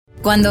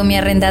Cuando mi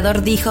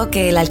arrendador dijo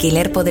que el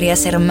alquiler podría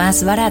ser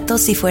más barato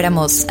si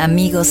fuéramos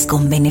amigos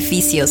con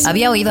beneficios.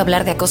 Había oído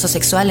hablar de acoso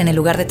sexual en el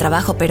lugar de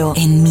trabajo, pero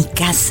en mi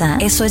casa,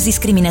 eso es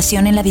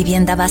discriminación en la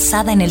vivienda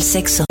basada en el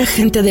sexo. La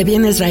gente de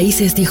bienes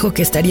raíces dijo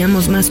que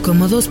estaríamos más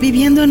cómodos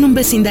viviendo en un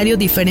vecindario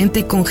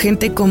diferente con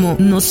gente como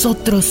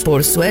nosotros.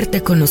 Por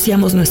suerte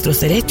conocíamos nuestros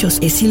derechos.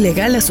 Es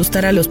ilegal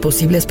asustar a los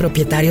posibles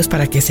propietarios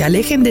para que se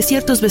alejen de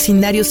ciertos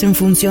vecindarios en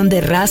función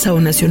de raza o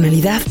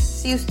nacionalidad.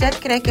 Si usted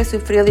cree que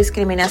sufrió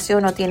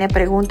discriminación o tiene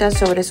preguntas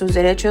sobre sus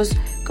derechos,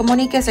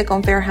 comuníquese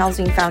con Fair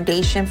Housing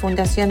Foundation,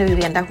 Fundación de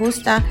Vivienda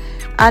Justa,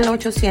 al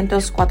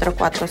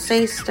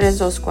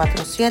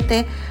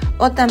 800-446-3247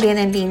 o también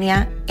en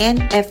línea en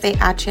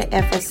fhfca.org.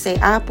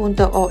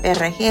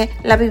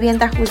 La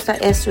vivienda justa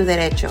es su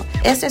derecho.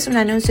 Este es un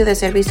anuncio de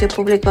servicio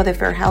público de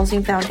Fair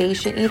Housing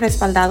Foundation y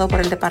respaldado por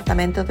el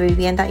Departamento de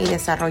Vivienda y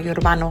Desarrollo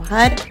Urbano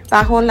HUD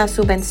bajo la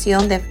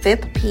subvención de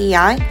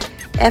FIP-PI,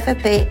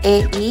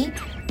 FPEI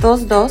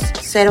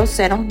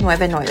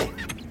 220099.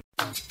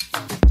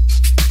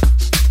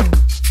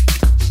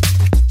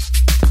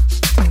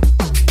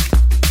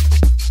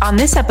 On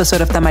this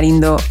episode of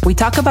Tamarindo, we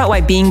talk about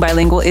why being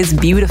bilingual is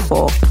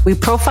beautiful. We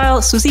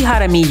profile Susi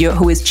Jaramillo,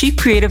 who is Chief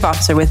Creative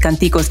Officer with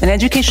Canticos, an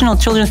educational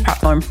children's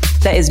platform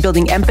that is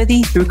building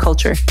empathy through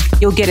culture.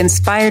 You'll get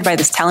inspired by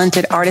this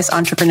talented artist,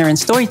 entrepreneur, and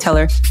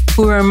storyteller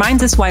who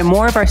reminds us why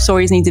more of our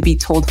stories need to be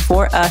told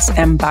for us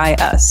and by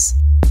us.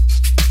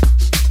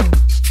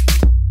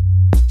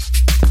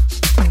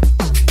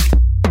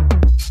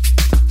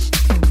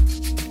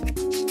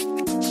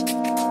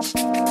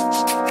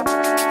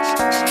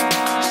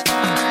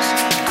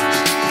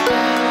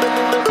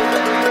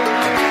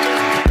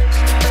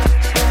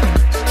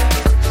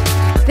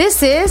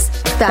 This is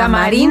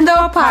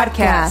Tamarindo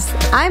Podcast.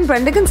 I'm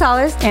Brenda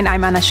Gonzalez. And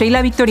I'm Ana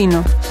Sheila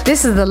Victorino.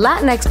 This is the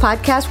Latinx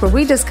podcast where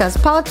we discuss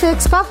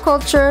politics, pop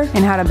culture,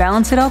 and how to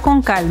balance it all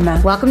con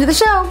calma. Welcome to the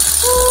show.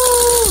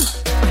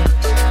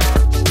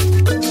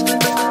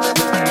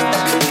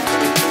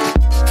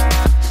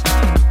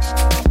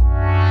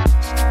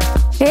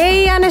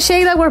 Hey, Ana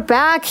Sheila, we're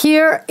back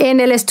here in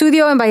El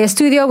Estudio, and by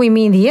estudio, we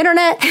mean the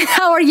internet.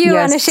 How are you,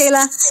 Ana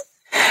Sheila?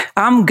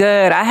 I'm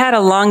good. I had a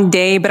long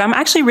day, but I'm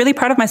actually really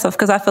proud of myself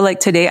because I feel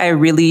like today I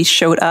really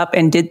showed up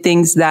and did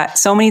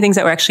so many things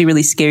that were actually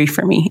really scary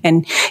for me.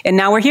 And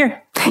now we're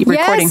here.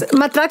 Recording. Yes,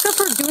 matraca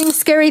for doing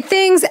scary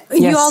things. Yes.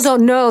 You all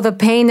don't know the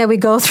pain that we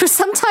go through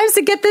sometimes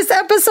to get this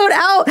episode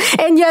out.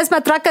 And yes,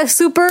 matraca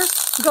super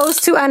goes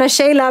to Ana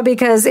Sheila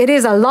because it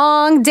is a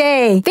long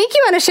day. Thank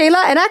you, Ana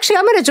Sheila. And actually,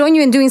 I'm going to join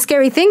you in doing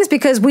scary things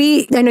because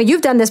I know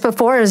you've done this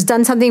before, has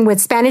done something with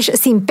Spanish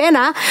Sin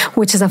Pena,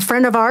 which is a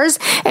friend of ours.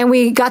 And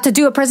we got to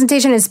do a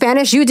presentation in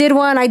Spanish. You did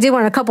one. I did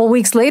one a couple of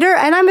weeks later.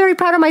 And I'm very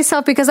proud of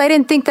myself because I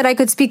didn't think that I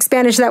could speak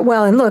Spanish that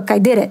well. And look, I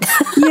did it.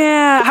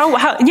 Yeah.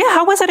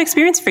 How was that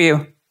experience for you?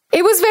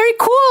 It was very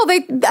cool.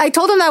 I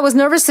told them that I was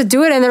nervous to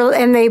do it,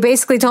 and they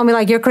basically told me,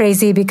 like, you're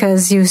crazy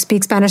because you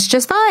speak Spanish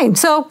just fine.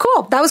 So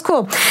cool. That was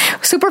cool.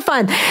 Super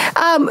fun.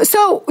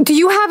 So do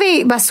you have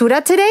a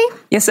basura today?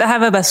 Yes, I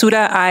have a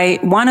basura.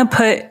 I want to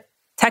put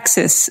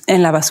Texas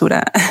in la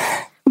basura.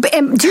 Do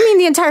you mean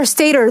the entire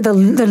state or the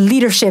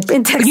leadership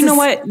in Texas? You know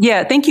what?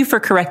 Yeah, thank you for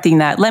correcting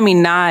that. Let me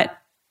not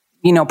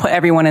put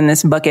everyone in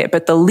this bucket,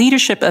 but the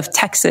leadership of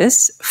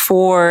Texas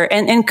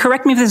and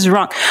correct me if this is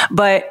wrong,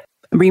 but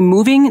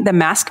removing the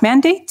mask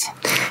mandate?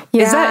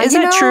 Yeah, is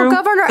that true?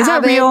 Governor is that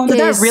Abbott real? Did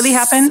that really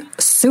happen?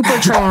 Super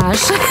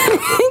trash.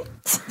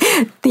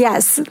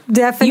 Yes,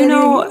 definitely.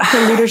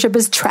 The leadership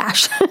is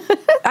trash.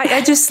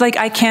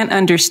 I can't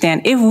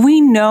understand. If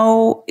we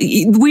know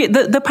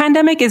the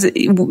pandemic is,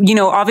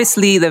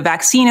 obviously the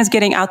vaccine is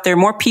getting out there.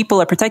 More people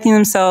are protecting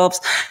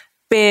themselves,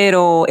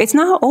 pero it's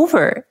not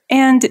over.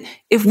 And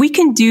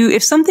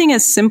if something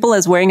as simple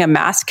as wearing a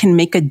mask can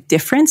make a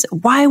difference,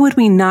 why would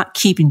we not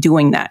keep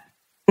doing that?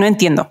 No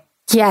entiendo.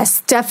 Yes,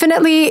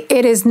 definitely.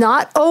 It is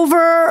not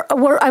over.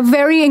 I'm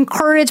very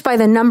encouraged by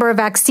the number of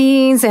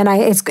vaccines, and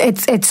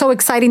it's so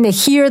exciting to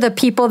hear the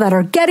people that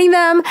are getting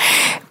them.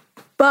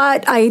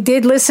 But I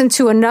did listen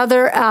to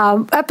another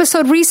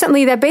episode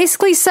recently that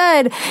basically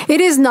said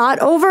it is not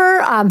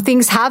over.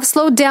 Things have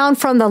slowed down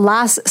from the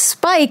last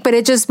spike, but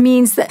it just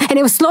means that, and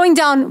it was slowing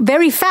down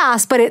very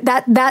fast, but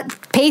that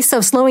pace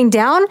of slowing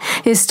down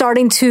is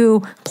starting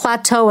to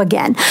plateau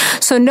again.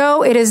 So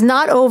no, it is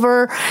not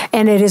over,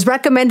 and it is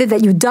recommended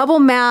that you double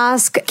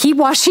mask, keep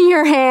washing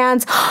your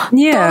hands.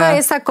 Yeah. Toda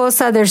esa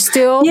cosa. There's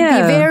still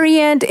the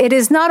variant. It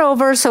is not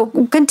over. So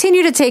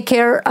continue to take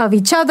care of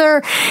each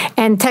other,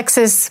 and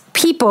Texas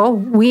people,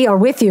 we are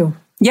with you.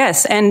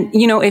 Yes. And,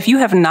 if you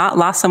have not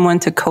lost someone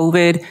to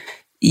COVID,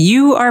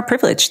 you are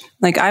privileged.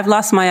 Like, I've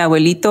lost my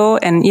abuelito,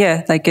 and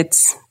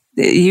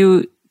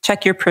you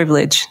check your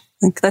privilege.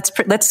 Like,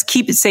 let's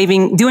keep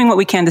doing what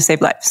we can to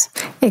save lives.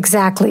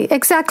 Exactly.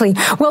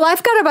 Well,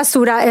 I've got a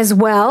basura as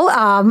well.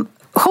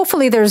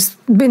 Hopefully there's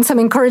been some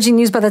encouraging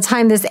news by the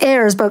time this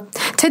airs, but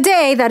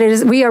today,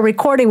 we are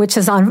recording, which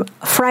is on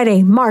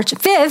Friday, March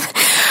 5th,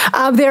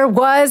 There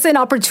was an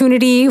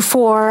opportunity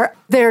for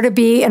there to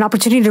be an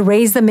opportunity to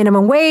raise the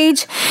minimum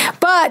wage.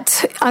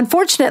 But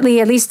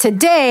unfortunately, at least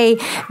today,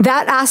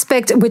 that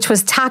aspect, which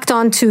was tacked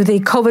onto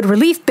the COVID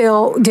relief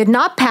bill, did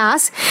not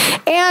pass.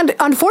 And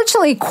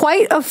unfortunately,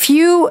 quite a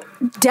few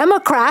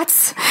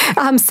Democrats,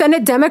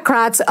 Senate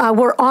Democrats,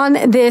 were on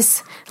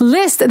this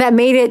list that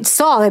made it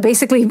stall. They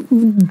basically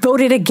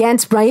voted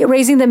against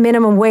raising the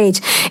minimum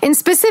wage. And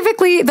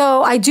specifically,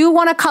 though, I do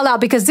want to call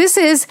out, because this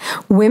is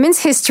Women's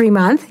History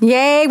Month.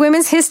 Yay,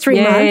 Women's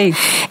History Month.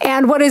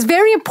 And what is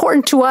very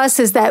important to us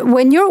is that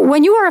when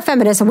you are a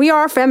feminist, and we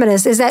are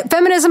feminists, is that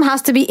feminism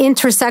has to be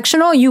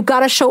intersectional. You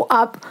got to show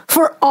up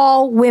for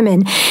all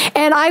women.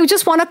 And I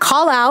just want to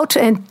call out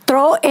and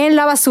throw in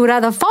la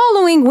basura the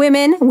following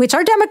women, which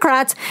are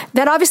Democrats,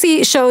 that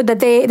obviously showed that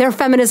their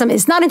feminism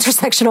is not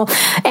intersectional,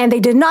 and they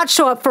did not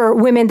show up for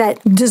women that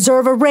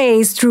deserve a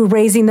raise through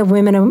raising the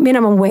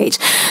minimum wage.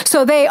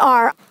 So they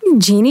are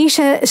Jeannie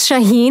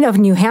Shaheen of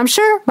New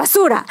Hampshire,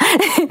 basura.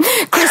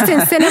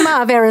 Kristen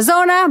Sinema of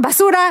Arizona,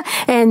 basura.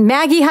 And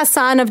Maggie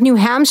Hassan of New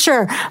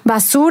Hampshire,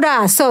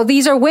 basura. So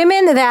these are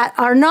women that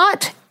are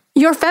not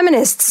your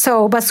feminists.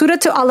 So basura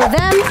to all of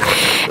them.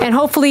 And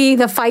hopefully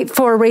the fight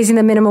for raising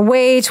the minimum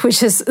wage,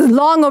 which is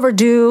long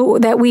overdue,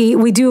 that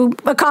we do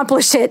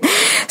accomplish it.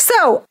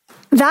 So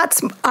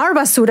that's our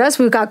basuras.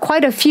 We've got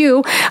quite a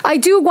few. I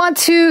do want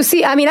to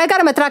see, I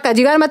got a matraca.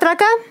 Do you got a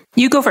matraca?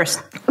 You go first.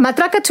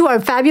 Matraca to our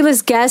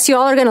fabulous guests. You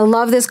all are going to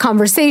love this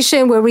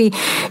conversation where we,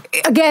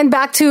 again,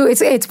 back to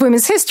it's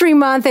Women's History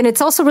Month, and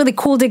it's also really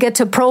cool to get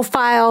to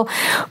profile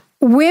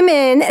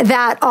women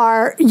that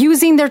are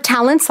using their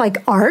talents like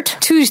art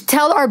to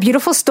tell our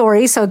beautiful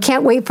stories. So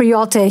can't wait for you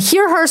all to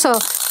hear her. So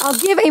I'll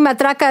give a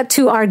matraca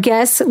to our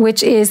guest,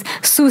 which is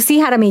Susie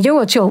Jaramillo,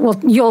 which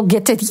you'll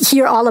get to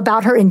hear all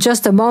about her in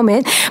just a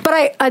moment.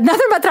 But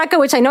another matraca,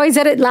 which I know I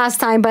said it last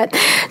time, but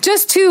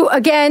just to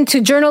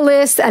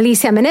journalist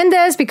Alicia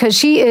Menendez, because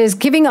she is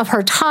giving of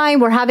her time.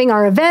 We're having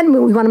our event.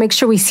 We want to make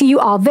sure we see you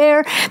all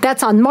there.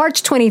 That's on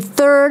March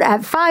 23rd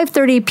at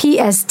 5:30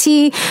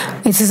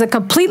 PST. This is a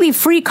completely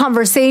free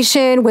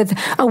conversation with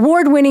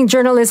award-winning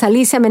journalist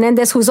Alicia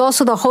Menendez, who's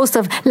also the host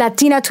of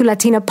Latina to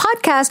Latina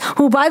podcast,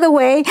 who, by the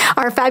way,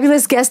 our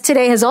fabulous guest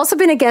today has also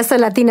been a guest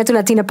of Latina to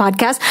Latina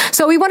podcast.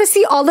 So we want to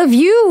see all of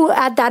you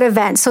at that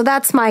event. So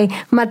that's my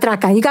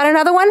matraca. You got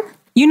another one?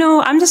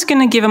 I'm just going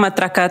to give a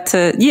matraca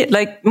to,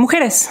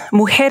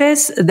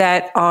 mujeres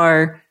that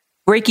are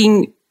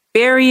breaking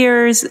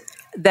barriers,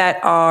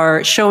 that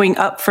are showing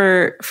up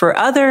for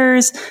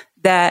others,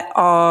 that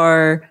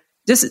are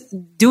just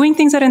doing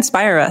things that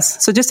inspire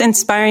us. So just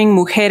inspiring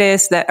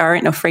mujeres that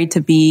aren't afraid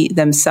to be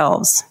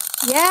themselves.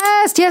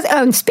 Yes.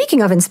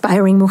 Speaking of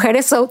inspiring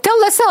mujeres, so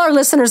let's tell our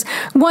listeners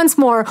once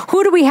more,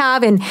 who do we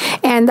have? And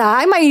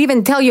I might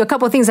even tell you a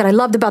couple of things that I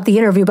loved about the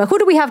interview, but who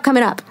do we have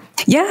coming up?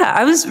 Yeah,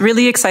 I was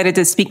really excited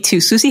to speak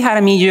to Susie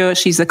Jaramillo.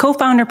 She's the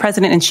co-founder,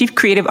 president, and chief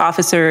creative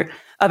officer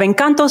of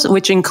Encantos,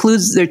 which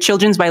includes their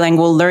children's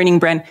bilingual learning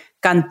brand,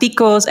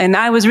 Canticos. And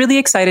I was really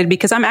excited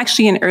because I'm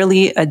actually an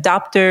early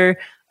adopter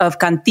of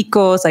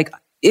Canticos. Like,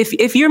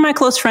 if you're my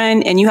close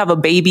friend and you have a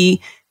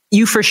baby,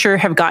 you for sure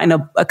have gotten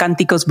a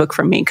Canticos book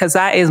from me, because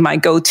that is my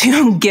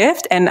go-to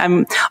gift. And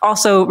I'm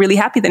also really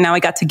happy that now I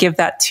got to give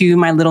that to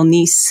my little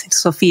niece,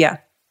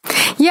 Sofia.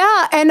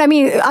 Yeah. And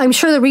I'm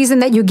sure the reason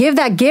that you give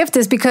that gift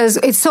is because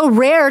it's so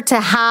rare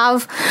to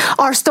have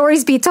our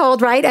stories be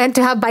told, right? And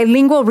to have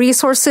bilingual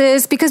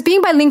resources, because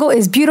being bilingual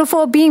is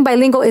beautiful. Being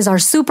bilingual is our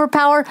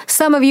superpower.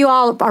 Some of you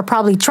all are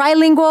probably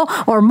trilingual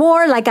or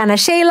more, like Ana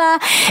Sheila.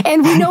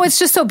 And we know it's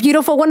just so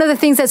beautiful. One of the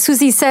things that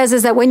Susie says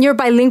is that when you're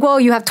bilingual,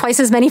 you have twice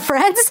as many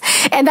friends.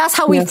 And that's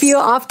how we feel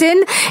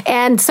often.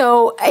 And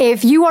so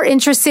if you are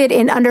interested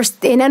in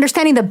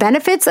understanding the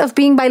benefits of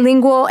being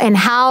bilingual and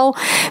how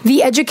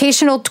the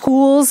educational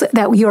tools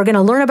that you are going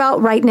to learn about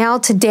right now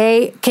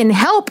today can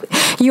help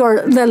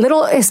the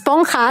little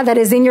esponja that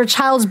is in your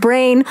child's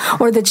brain,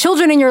 or the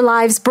children in your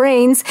lives'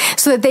 brains,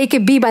 so that they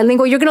could be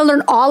bilingual. You're going to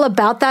learn all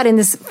about that in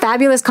this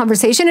fabulous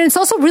conversation. And it's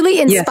also really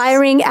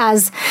inspiring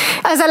as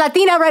a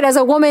Latina, right? As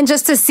a woman,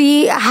 just to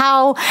see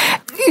how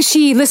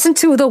she listened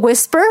to the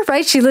whisper,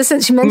 right? She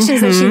mentions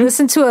that she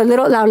listened to a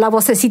little, la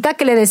vocecita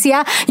que le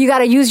decía, you got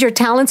to use your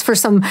talents for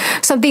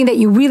something that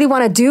you really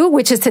want to do,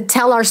 which is to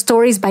tell our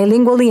stories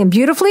bilingually and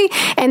beautifully.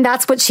 And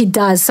that's what she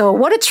does. So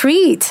what a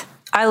treat.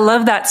 I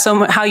love that so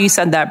much, how you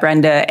said that,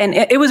 Brenda. And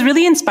it was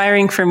really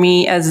inspiring for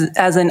me as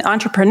an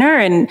entrepreneur.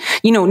 And,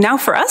 now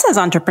for us as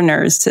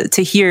entrepreneurs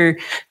to hear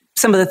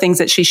some of the things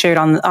that she shared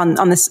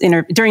on this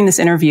during this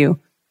interview.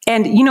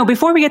 And,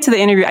 before we get to the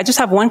interview, I just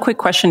have one quick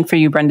question for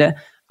you, Brenda.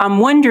 I'm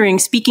wondering,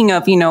 speaking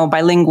of,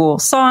 bilingual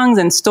songs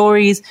and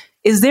stories,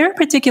 is there a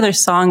particular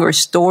song or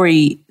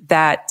story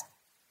that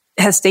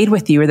has stayed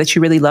with you or that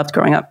you really loved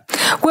growing up?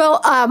 Well,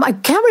 I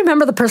can't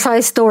remember the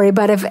precise story,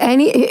 but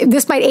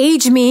this might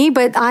age me,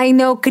 but I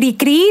know Cri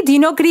Cri. Do you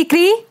know Cri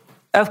Cri?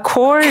 Of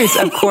course.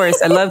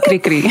 I love Cri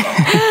Cri.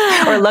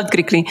 Or loved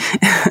Cri Cri.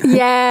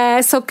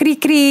 Yeah, so Cri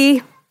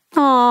Cri.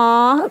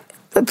 Aww.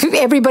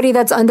 everybody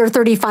that's under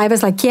 35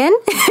 is like, ¿quién?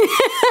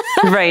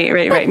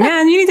 Right.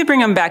 Man, you need to bring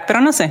them back, pero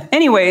no sé.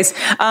 Anyways,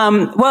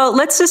 well,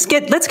 let's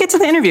get to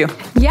the interview.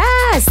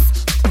 Yes.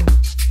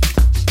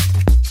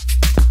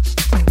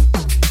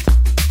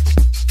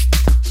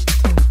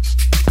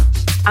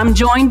 I'm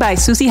joined by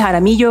Susi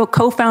Jaramillo,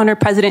 co-founder,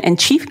 president, and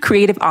chief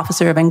creative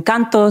officer of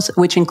Encantos,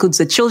 which includes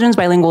the children's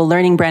bilingual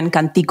learning brand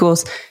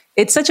Canticos.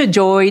 It's such a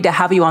joy to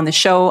have you on the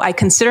show. I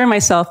consider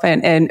myself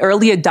an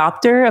early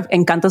adopter of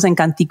Encantos and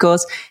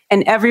Canticos,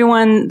 and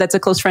everyone that's a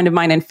close friend of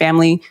mine and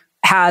family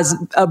has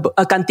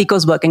a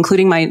Canticos book,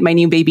 including my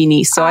new baby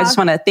niece. So I just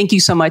want to thank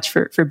you so much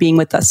for being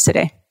with us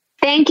today.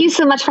 Thank you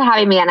so much for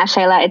having me, Ana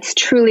Sheila. It's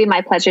truly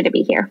my pleasure to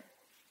be here.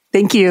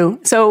 Thank you.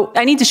 So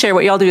I need to share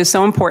what y'all do is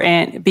so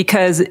important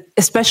because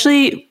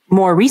especially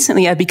more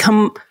recently, I've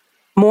become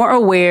more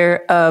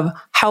aware of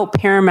how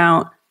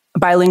paramount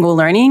bilingual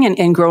learning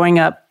and growing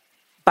up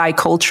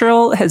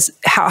bicultural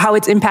how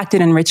it's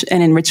impacted and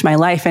enriched my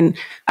life. And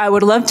I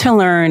would love to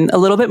learn a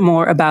little bit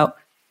more about,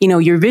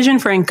 your vision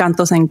for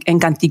Encantos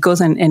and Canticos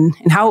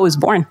and how it was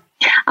born.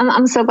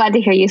 I'm so glad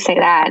to hear you say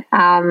that.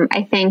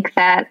 I think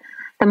that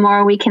the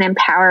more we can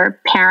empower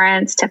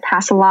parents to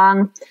pass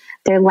along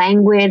their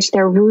language,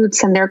 their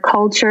roots, and their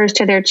cultures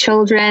to their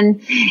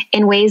children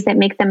in ways that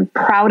make them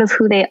proud of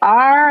who they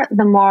are,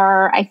 the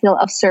more I feel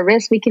of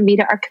service we can be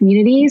to our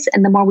communities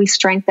and the more we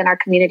strengthen our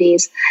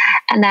communities.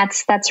 And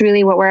that's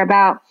really what we're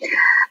about.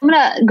 I'm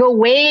going to go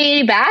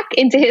way back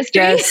into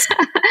history yes.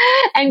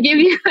 and give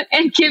you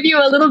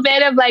a little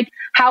bit of like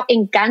how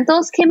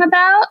Encantos came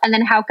about and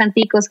then how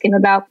Canticos came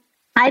about.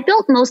 I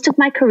built most of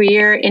my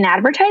career in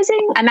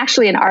advertising. I'm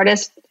actually an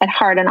artist at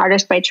heart, an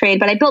artist by trade,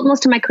 but I built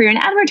most of my career in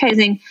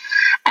advertising.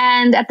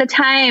 And at the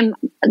time,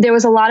 there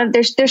was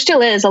there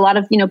still is a lot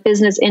of,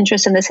 business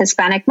interest in this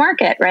Hispanic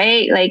market,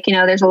 right? Like,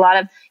 there's a lot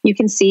of, you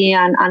can see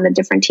on the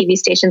different TV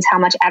stations how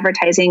much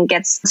advertising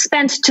gets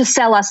spent to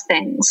sell us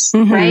things,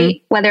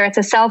 right? Whether it's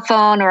a cell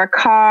phone or a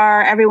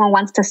car, everyone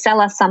wants to sell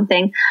us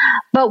something.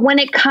 But when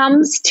it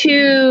comes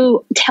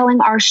to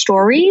telling our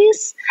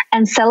stories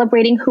and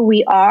celebrating who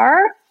we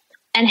are,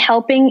 and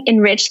helping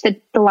enrich the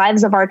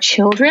lives of our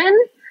children,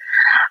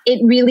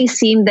 it really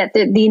seemed that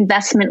the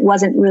investment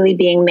wasn't really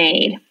being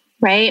made,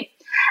 right?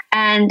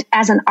 And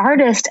as an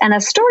artist and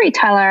a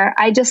storyteller,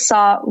 I just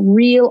saw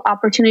real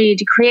opportunity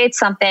to create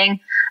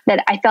something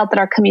that I felt that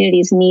our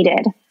communities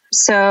needed.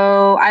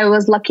 So I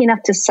was lucky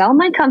enough to sell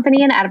my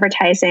company in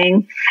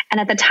advertising.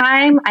 And at the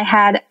time, I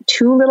had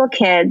 2 little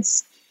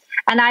kids.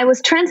 And I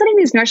was translating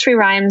these nursery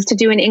rhymes to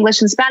do in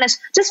English and Spanish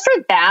just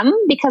for them,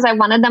 because I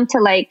wanted them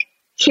to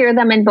hear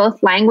them in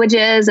both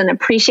languages and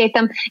appreciate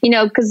them,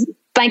 because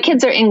my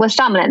kids are English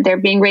dominant. They're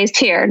being raised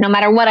here. No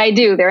matter what I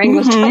do, they're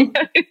English dominant.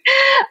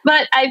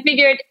 But I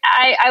figured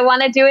I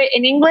want to do it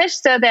in English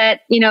so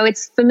that,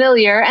 it's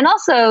familiar. And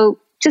also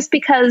just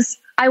because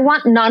I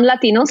want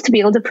non-Latinos to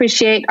be able to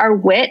appreciate our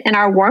wit and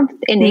our warmth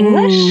in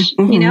English,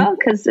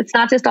 because it's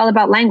not just all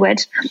about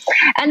language.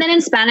 And then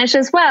in Spanish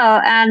as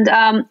well. And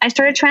I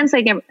started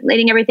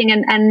translating everything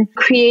and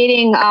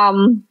creating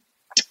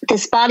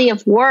this body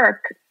of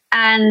work.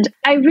 And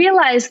I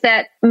realized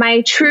that my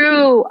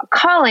true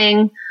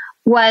calling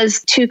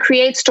was to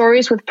create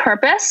stories with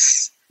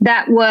purpose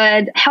that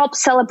would help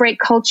celebrate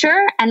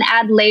culture and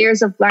add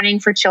layers of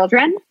learning for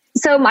children.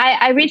 So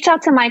I reached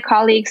out to my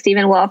colleague,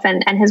 Stephen Wolf,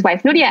 and his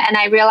wife, Nuria, and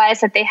I realized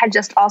that they had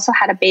just also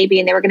had a baby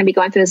and they were going to be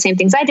going through the same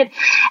things I did.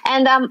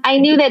 And I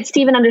knew that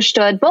Stephen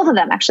understood, both of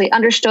them actually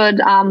understood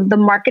the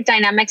market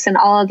dynamics and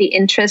all of the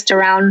interest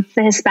around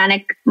the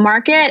Hispanic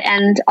market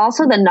and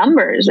also the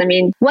numbers. I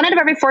mean, 1 out of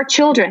every 4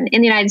 children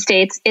in the United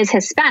States is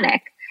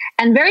Hispanic.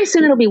 And very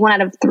soon it'll be 1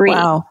 out of 3.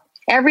 Wow.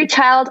 Every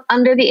child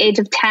under the age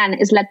of 10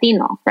 is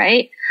Latino,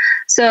 right?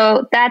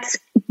 So that's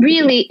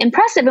really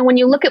impressive. And when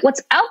you look at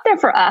what's out there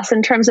for us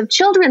in terms of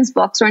children's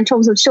books or in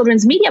terms of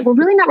children's media, we're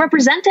really not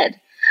represented.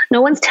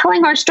 No one's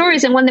telling our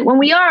stories. And when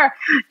we are,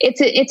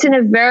 it's in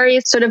a very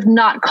sort of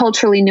not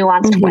culturally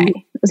nuanced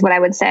way, is what I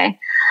would say.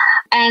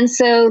 And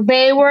so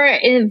they were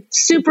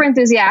super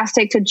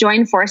enthusiastic to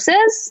join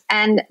forces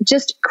and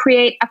just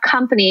create a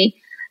company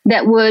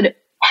that would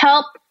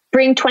help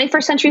bring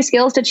 21st century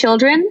skills to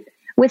children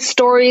with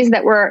stories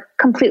that were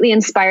completely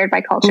inspired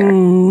by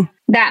culture.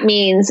 That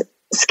means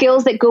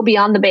skills that go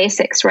beyond the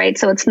basics, right?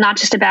 So it's not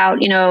just about,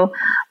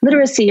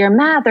 literacy or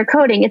math or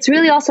coding. It's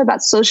really also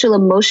about social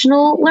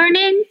emotional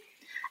learning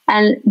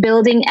and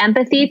building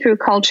empathy through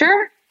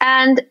culture.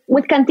 And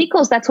with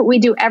Canticos, that's what we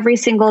do every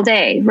single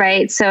day,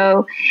 right?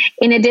 So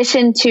in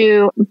addition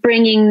to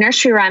bringing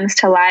nursery rhymes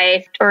to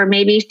life, or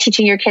maybe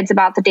teaching your kids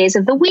about the days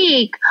of the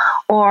week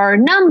or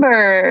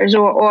numbers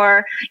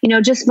or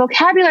just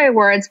vocabulary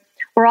words,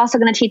 we're also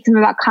going to teach them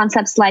about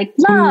concepts like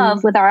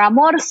love with our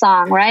amor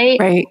song,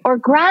 right? Or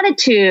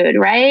gratitude,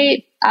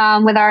 right?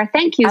 With our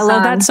thank you song. I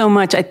love that so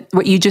much.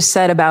 What you just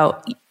said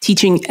about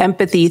teaching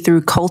empathy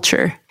through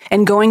culture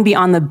and going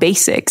beyond the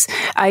basics.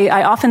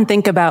 I often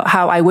think about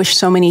how I wish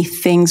so many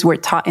things were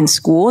taught in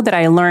school that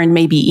I learned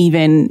maybe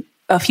even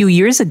a few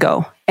years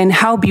ago. And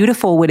how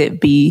beautiful would it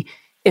be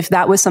if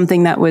that was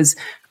something that was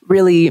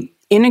really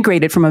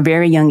integrated from a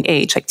very young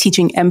age, like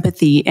teaching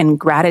empathy and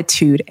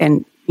gratitude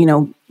and,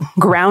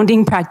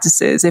 grounding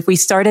practices, if we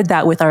started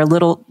that with our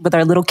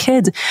little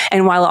kids,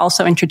 and while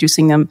also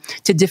introducing them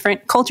to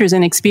different cultures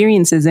and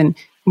experiences and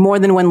more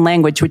than one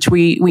language, which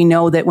we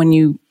know that when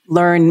you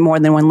learn more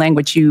than one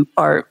language, you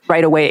are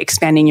right away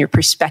expanding your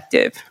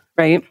perspective,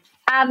 right?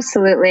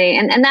 Absolutely.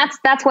 And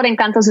that's what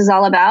Encantos is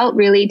all about,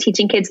 really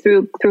teaching kids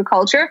through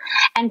culture.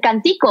 And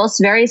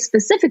Canticos, very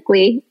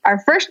specifically, our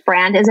first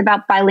brand, is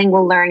about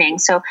bilingual learning.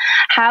 So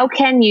how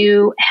can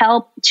you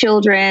help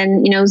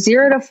children,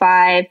 0 to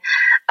 5,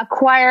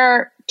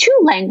 acquire 2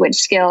 language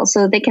skills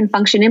so that they can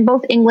function in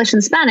both English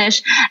and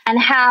Spanish and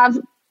have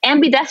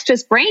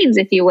ambidextrous brains,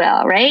 if you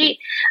will, right?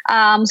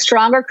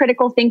 Stronger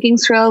critical thinking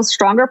skills,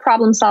 stronger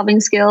problem solving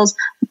skills,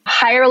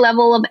 higher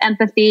level of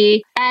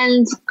empathy,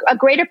 and a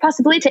greater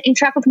possibility to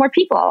interact with more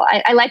people.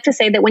 I like to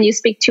say that when you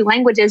speak 2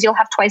 languages, you'll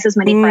have twice as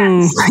many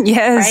friends.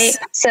 Yes. Right?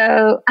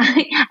 So,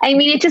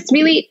 it just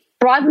really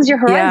broadens your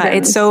horizons. Yeah,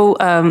 it's so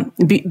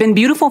been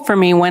beautiful for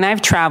me when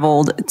I've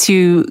traveled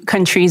to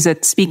countries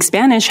that speak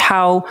Spanish,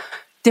 how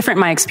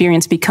different my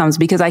experience becomes,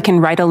 because I can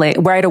right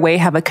away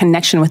have a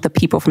connection with the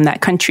people from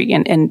that country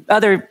and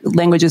other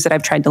languages that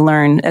I've tried to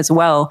learn as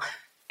well.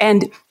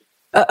 And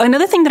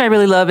another thing that I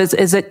really love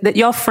is that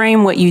y'all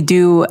frame what you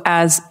do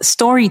as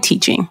story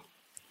teaching.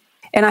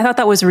 And I thought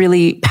that was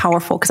really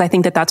powerful, because I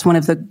think that that's one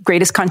of the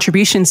greatest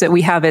contributions that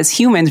we have as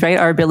humans, right?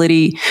 Our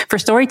ability for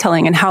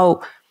storytelling and how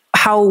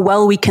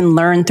well we can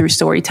learn through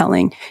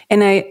storytelling.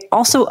 And I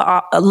also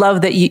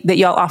love that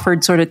y'all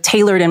offered sort of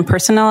tailored and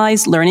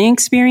personalized learning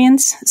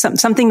experience,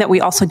 something that we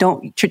also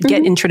don't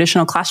get in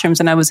traditional classrooms.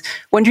 And I was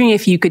wondering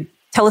if you could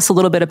tell us a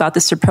little bit about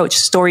this approach,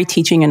 story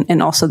teaching,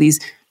 and also these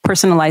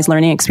personalized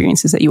learning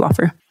experiences that you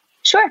offer.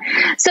 Sure.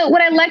 So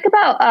what I like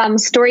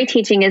about story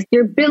teaching is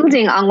you're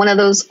building on one of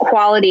those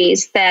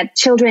qualities that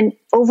children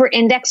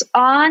over-index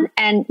on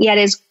and yet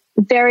is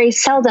very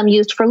seldom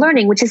used for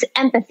learning, which is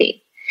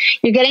empathy.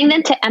 You're getting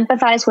them to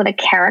empathize with a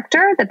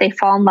character that they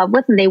fall in love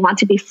with and they want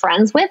to be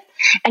friends with,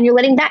 and you're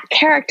letting that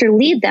character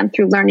lead them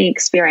through learning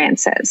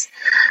experiences.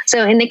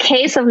 So in the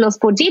case of Los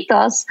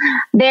Pollitos,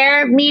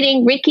 they're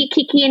meeting Ricky,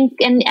 Kiki,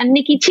 and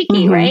Nikki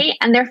Chicky, right?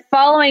 And they're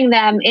following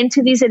them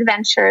into these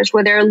adventures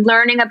where they're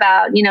learning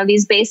about,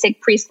 these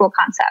basic preschool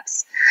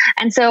concepts.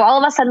 And so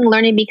all of a sudden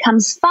learning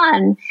becomes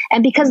fun.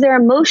 And because they're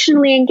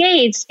emotionally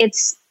engaged,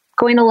 it's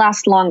going to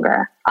last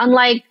longer.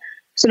 Unlike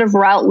sort of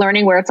route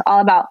learning where it's all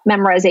about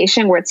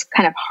memorization, where it's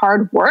kind of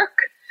hard work,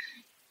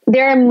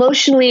 they're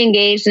emotionally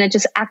engaged and it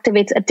just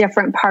activates a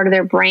different part of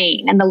their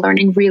brain and the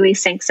learning really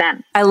sinks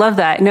in. I love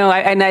that. No,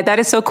 that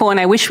is so cool. And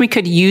I wish we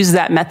could use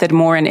that method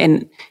more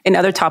in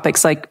other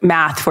topics like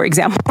math, for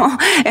example.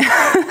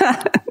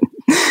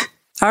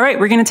 All right,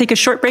 we're going to take a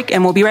short break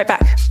and we'll be right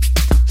back.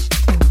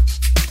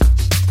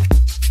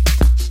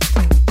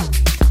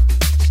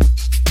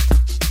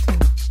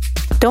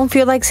 Don't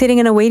feel like sitting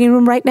in a waiting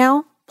room right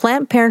now?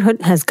 Planned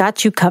Parenthood has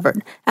got you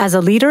covered as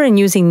a leader in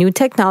using new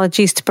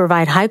technologies to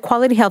provide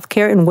high-quality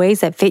healthcare in ways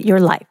that fit your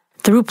life.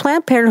 Through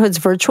Planned Parenthood's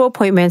virtual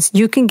appointments,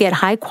 you can get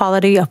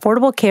high-quality,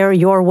 affordable care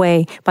your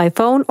way by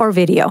phone or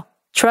video.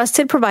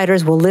 Trusted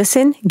providers will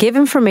listen, give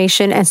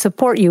information, and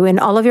support you in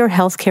all of your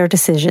healthcare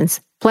decisions.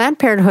 Planned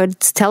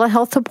Parenthood's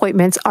telehealth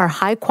appointments are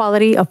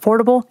high-quality,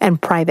 affordable,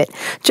 and private,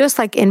 just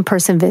like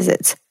in-person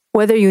visits.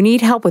 Whether you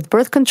need help with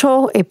birth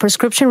control, a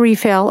prescription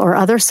refill, or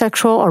other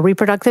sexual or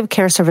reproductive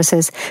care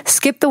services,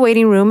 skip the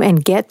waiting room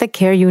and get the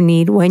care you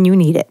need when you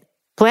need it.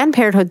 Planned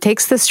Parenthood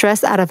takes the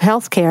stress out of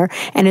healthcare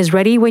and is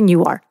ready when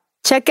you are.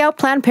 Check out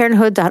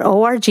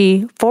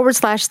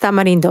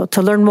PlannedParenthood.org/Tamarindo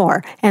to learn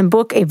more and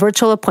book a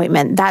virtual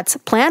appointment. That's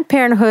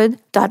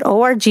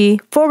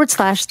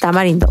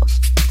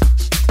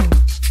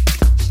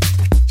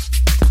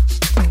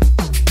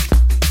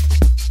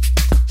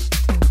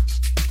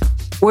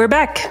We're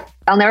back.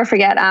 I'll never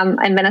forget,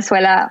 in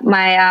Venezuela,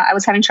 I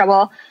was having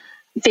trouble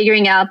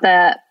figuring out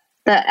the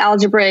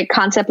algebraic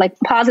concept, like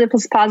positive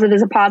plus positive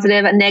is a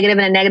positive, a negative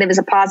and a negative is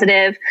a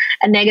positive,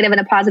 a negative and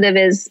a positive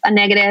is a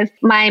negative.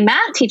 My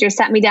math teacher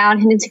sat me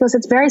down and he goes,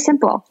 it's very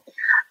simple.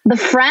 The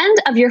friend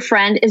of your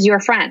friend is your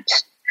friend.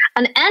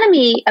 An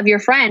enemy of your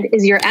friend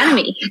is your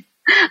enemy.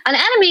 An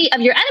enemy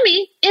of your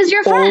enemy is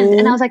your friend.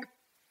 And I was like,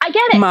 I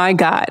get it. My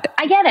God.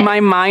 I get it. My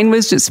mind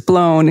was just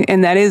blown,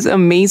 and that is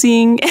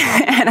amazing.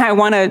 And I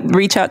want to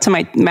reach out to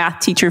my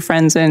math teacher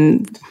friends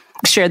and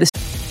share this.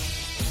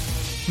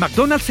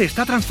 McDonald's se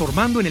está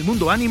transformando en el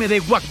mundo anime de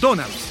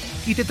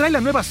McDonald's y te trae la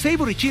nueva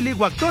Savory Chili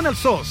McDonald's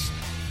Sauce.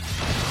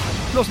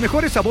 Los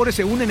mejores sabores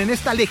se unen en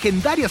esta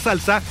legendaria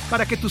salsa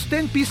para que tus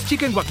 10-piece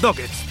chicken wack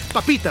nuggets,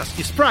 papitas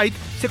y Sprite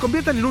se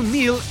conviertan en un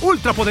meal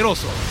ultra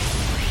poderoso.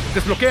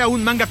 Desbloquea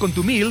un manga con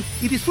tu meal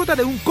y disfruta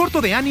de un corto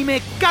de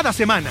anime cada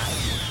semana.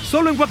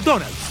 Solo en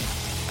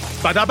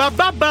McDonald's.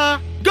 ¡Badabababa!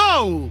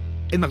 ¡Go!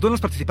 En McDonald's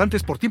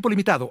participantes por tiempo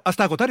limitado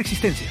hasta agotar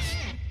existencias.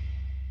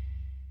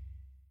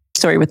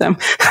 Story with them.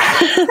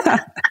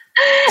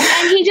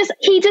 And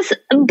he just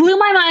blew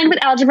my mind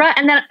with algebra,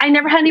 and then I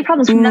never had any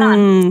problems from then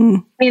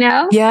on.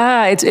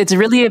 Yeah, it's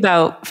really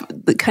about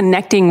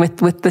connecting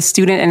with the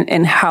student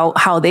and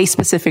how they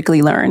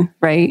specifically learn,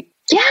 right?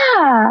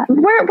 Yeah,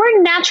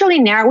 we're naturally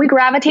narrow. We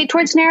gravitate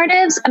towards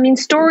narratives. I mean,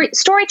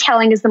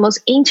 storytelling is the most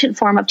ancient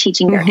form of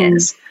teaching there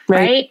is,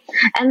 right?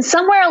 And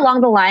somewhere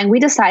along the line, we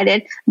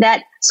decided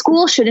that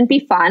school shouldn't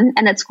be fun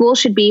and that school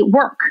should be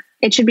work.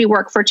 It should be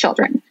work for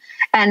children.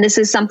 And this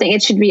is something,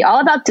 it should be all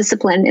about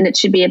discipline, and it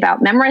should be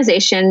about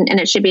memorization, and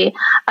it should be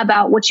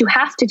about what you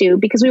have to do,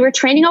 because we were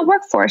training a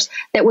workforce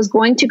that was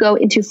going to go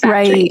into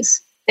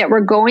factories, that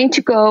were going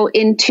to go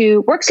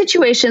into work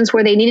situations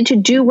where they needed to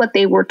do what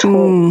they were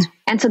told.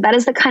 And so that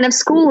is the kind of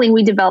schooling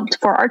we developed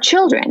for our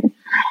children.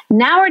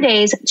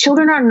 Nowadays,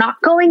 children are not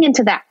going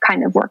into that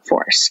kind of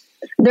workforce.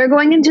 They're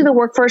going into the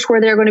workforce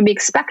where they're going to be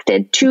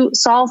expected to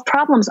solve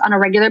problems on a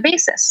regular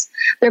basis.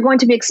 They're going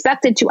to be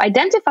expected to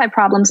identify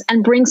problems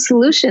and bring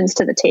solutions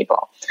to the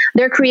table.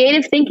 Their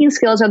creative thinking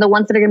skills are the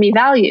ones that are going to be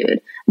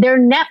valued. Their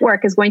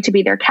network is going to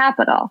be their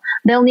capital.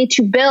 They'll need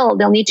to build.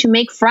 They'll need to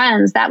make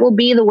friends. That will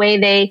be the way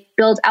they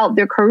build out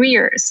their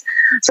careers.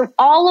 So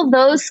all of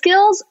those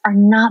skills are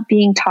not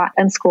being taught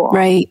in school.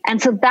 Right.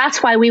 And so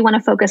that's why we want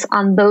to focus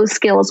on those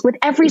skills with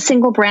every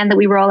single brand that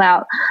we roll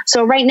out.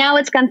 So right now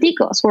it's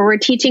Canticos, where we're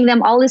teaching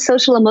them all these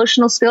social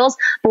emotional skills,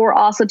 but we're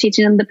also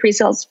teaching them the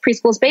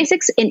preschool's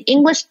basics in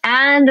English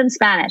and in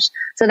Spanish.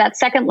 So that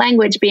second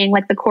language being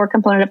like the core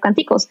component of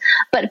Canticos.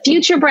 But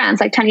future brands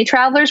like Tiny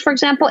Travelers, for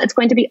example, it's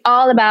going to be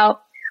all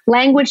about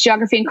language,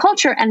 geography, and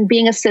culture and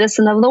being a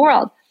citizen of the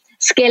world.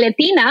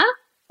 Skeletina,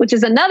 which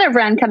is another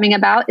brand coming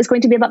about, is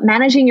going to be about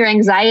managing your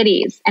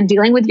anxieties and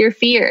dealing with your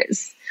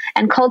fears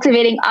and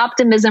cultivating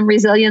optimism,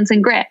 resilience,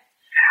 and grit,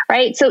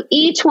 right? So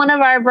each one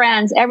of our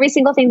brands, every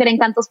single thing that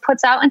Encantos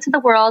puts out into the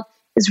world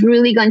is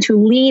really going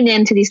to lean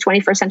into these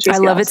 21st century skills.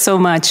 I love it so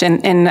much.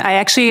 And I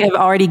actually have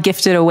already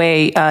gifted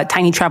away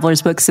Tiny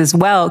Travelers books as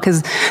well,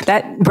 because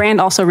that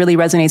brand also really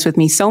resonates with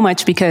me so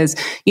much because,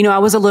 I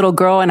was a little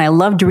girl and I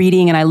loved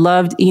reading and I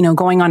loved,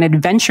 going on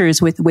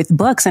adventures with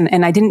books.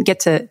 And I didn't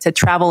get to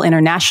travel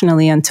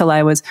internationally until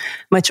I was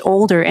much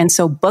older. And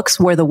so books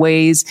were the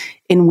ways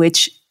in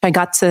which I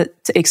got to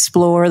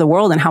explore the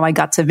world and how I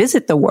got to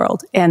visit the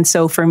world. And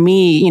so for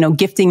me,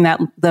 gifting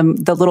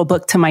the little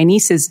book to my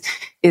niece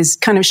is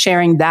kind of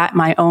sharing that,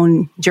 my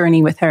own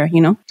journey with her,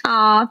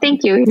 Oh,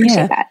 thank you. We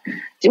appreciate that.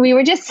 We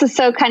were just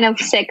so kind of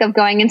sick of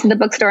going into the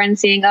bookstore and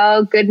seeing,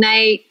 good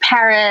night,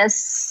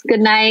 Paris, good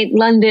night,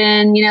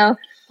 London,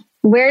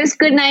 where's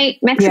good night,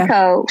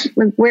 Mexico?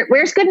 Yeah.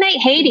 Where's good night,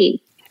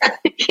 Haiti?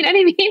 You know what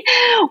I mean?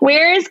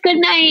 Where's good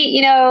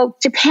night,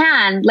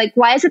 Japan? Like,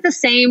 why is it the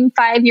same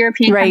 5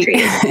 European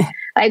countries?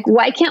 Like,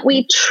 why can't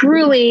we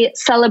truly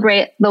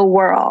celebrate the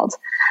world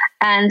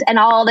and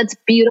all that's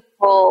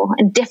beautiful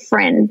and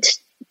different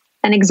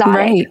and exotic?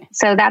 Right.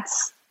 So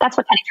that's what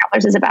Tiny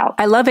Travelers is about.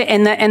 I love it.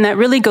 And that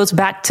really goes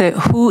back to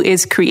who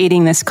is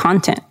creating this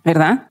content,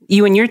 ¿verdad?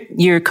 You and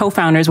your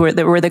co-founders were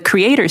the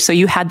creators. So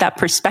you had that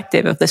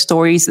perspective of the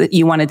stories that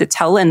you wanted to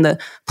tell and the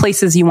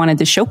places you wanted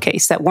to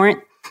showcase that weren't,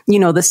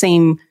 the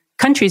same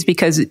countries,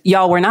 because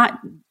y'all were not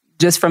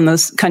just from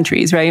those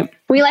countries, right?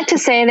 We like to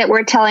say that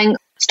we're telling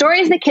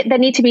stories that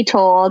need to be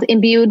told,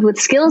 imbued with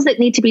skills that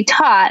need to be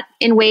taught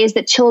in ways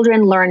that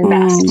children learn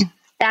best.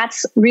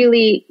 That's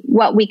really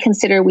what we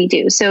consider we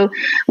do. So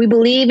we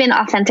believe in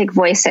authentic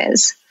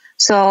voices.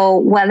 So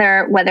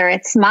whether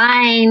it's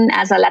mine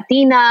as a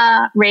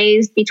Latina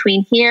raised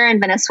between here and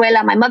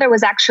Venezuela, my mother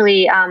was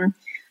actually,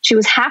 she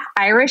was half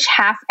Irish,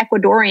 half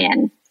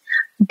Ecuadorian,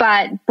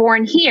 but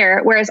born here,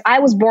 whereas I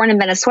was born in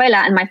Venezuela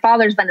and my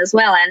father's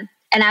Venezuelan,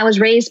 and I was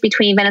raised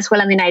between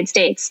Venezuela and the United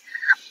States.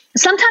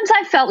 Sometimes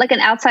I felt like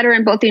an outsider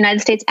in both the United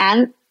States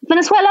and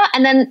Venezuela.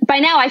 And then by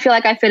now I feel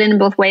like I fit in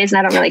both ways and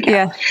I don't really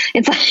care. Yeah.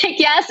 It's like,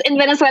 yes, in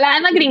Venezuela,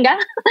 I'm a gringa.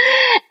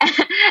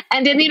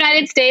 And in the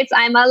United States,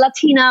 I'm a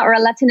Latina or a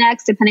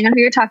Latinx, depending on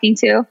who you're talking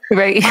to.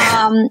 Right.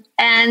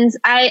 And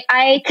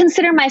I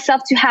consider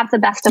myself to have the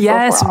best of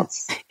both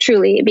worlds,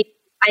 truly. Because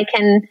I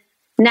can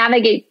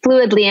navigate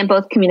fluidly in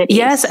both communities.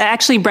 Yes,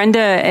 actually, Brenda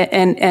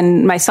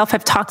and myself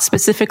have talked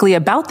specifically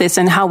about this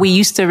and how we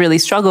used to really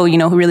struggle,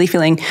 really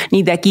feeling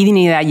ni de aquí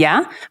ni de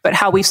allá, but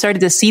how we've started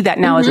to see that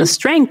now as a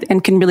strength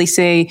and can really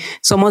say,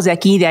 somos de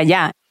aquí, de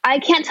allá. I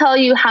can't tell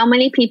you how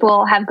many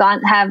people have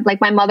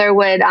like my mother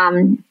would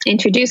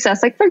introduce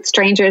us, like for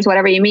strangers,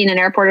 whatever you mean, in an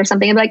airport or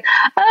something, and be like,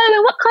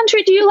 oh, what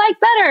country do you like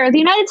better, the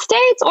United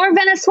States or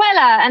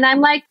Venezuela? And I'm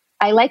like,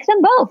 I like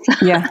them both.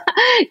 Yeah.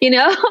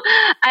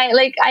 I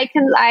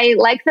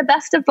like the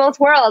best of both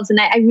worlds. And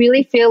I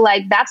really feel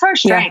like that's our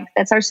strength. Yeah.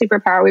 That's our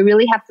superpower. We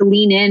really have to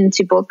lean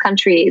into both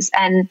countries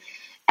and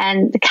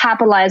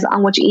capitalize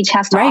on what each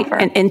has to offer.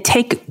 And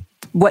take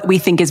what we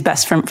think is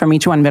best from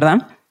each one,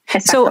 ¿verdad?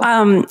 So,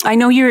 I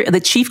know you're the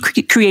chief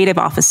creative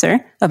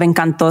officer of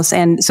Encantos.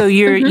 And so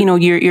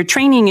your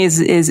training is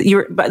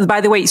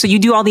by the way, so you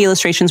do all the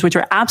illustrations, which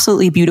are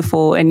absolutely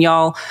beautiful, and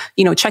y'all,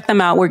 check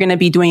them out. We're going to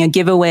be doing a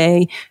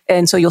giveaway.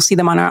 And so you'll see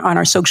them on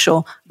our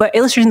social, but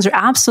illustrations are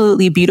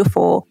absolutely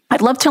beautiful.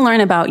 I'd love to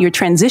learn about your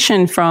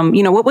transition from,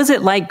 what was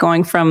it like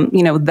going from,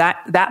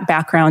 that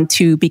background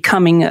to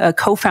becoming a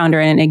co-founder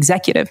and an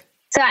executive?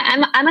 So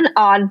I'm an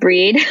odd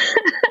breed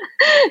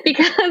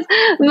because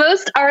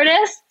most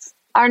artists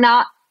are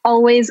not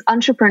always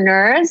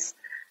entrepreneurs,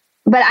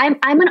 but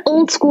I'm an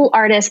old school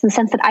artist in the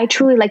sense that I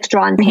truly like to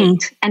draw and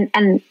paint.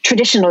 And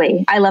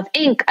traditionally, I love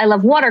ink, I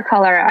love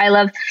watercolor, I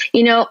love,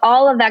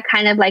 all of that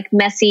kind of like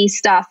messy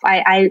stuff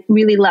I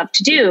really love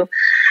to do.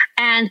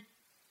 And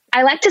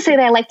I like to say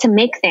that I like to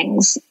make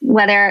things,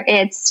 whether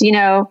it's,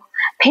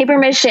 paper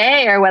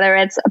mache or whether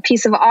it's a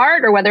piece of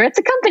art or whether it's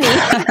a company.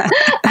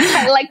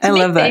 I like to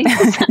make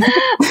things.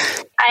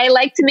 I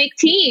like to make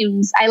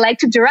teams. I like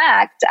to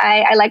direct.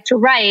 I like to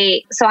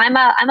write. So I'm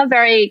a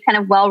very kind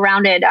of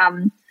well-rounded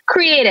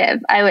creative,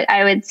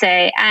 I would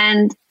say.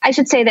 And I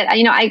should say that,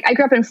 I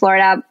grew up in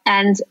Florida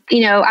and,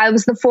 I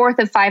was the fourth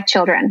of 5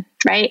 children,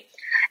 right?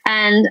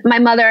 And my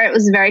mother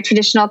was a very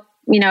traditional,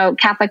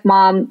 Catholic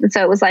mom. And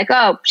so it was like,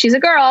 oh, she's a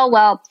girl.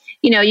 Well,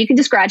 you can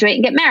just graduate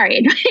and get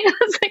married. I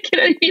was like,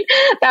 what I mean?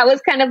 That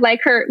was kind of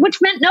like her,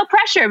 which meant no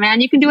pressure,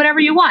 man. You can do whatever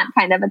you want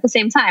kind of at the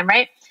same time.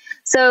 Right.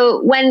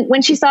 So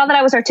when she saw that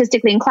I was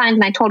artistically inclined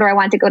and I told her I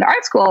wanted to go to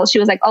art school, she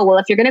was like, oh, well,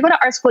 if you're going to go to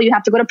art school, you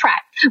have to go to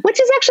Pratt, which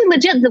is actually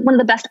legit one of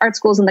the best art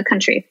schools in the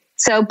country.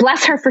 So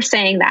bless her for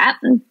saying that.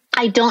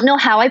 I don't know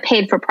how I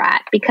paid for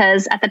Pratt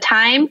because at the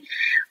time,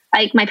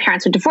 like my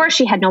parents were divorced.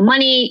 She had no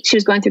money. She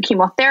was going through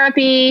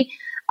chemotherapy.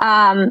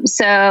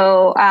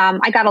 So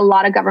I got a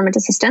lot of government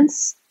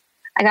assistance.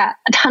 I got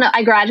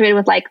I graduated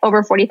with like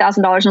over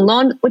 $40,000 in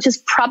loan, which is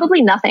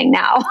probably nothing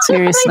now.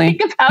 Seriously. When I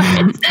think about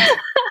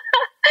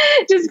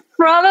it. Just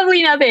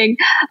probably nothing.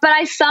 But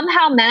I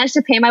somehow managed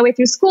to pay my way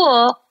through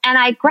school and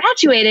I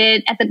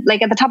graduated at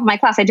the top of my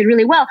class. I did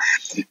really well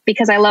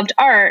because I loved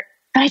art,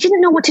 but I didn't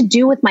know what to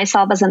do with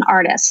myself as an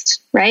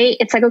artist, right?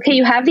 It's like, okay,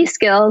 you have these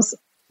skills.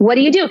 What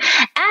do you do?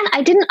 And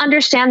I didn't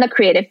understand the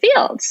creative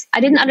fields. I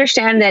didn't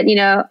understand that,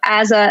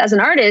 as an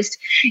artist,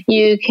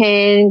 you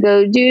can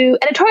go do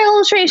editorial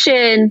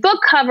illustration, book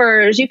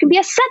covers, you can be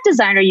a set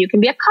designer, you can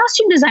be a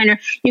costume designer,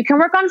 you can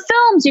work on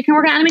films, you can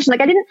work on animation.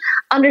 Like I didn't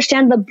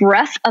understand the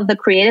breadth of the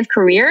creative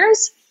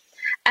careers.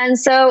 And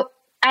so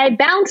I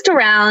bounced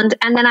around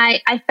and then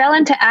I fell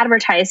into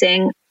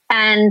advertising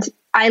and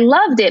I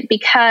loved it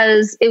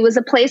because it was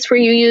a place where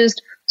you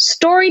used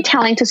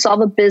storytelling to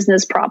solve a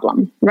business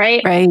problem,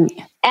 right? Right.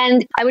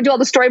 And I would do all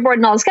the storyboard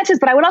and all the sketches,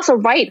 but I would also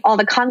write all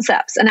the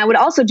concepts and I would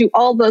also do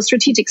all the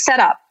strategic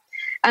setup.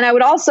 And I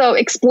would also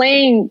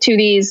explain to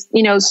these,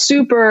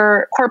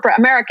 super corporate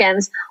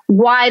Americans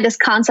why this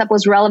concept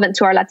was relevant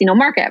to our Latino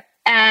market.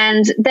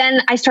 And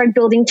then I started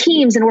building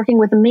teams and working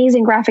with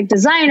amazing graphic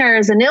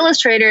designers and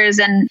illustrators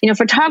and,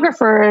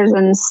 photographers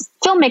and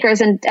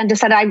filmmakers and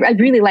decided I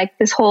really like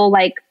this whole,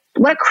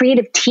 what a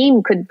creative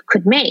team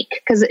could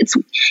make. Cause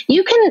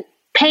you can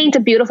paint a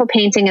beautiful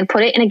painting and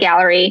put it in a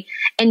gallery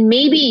and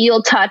maybe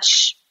you'll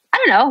touch,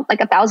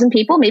 1,000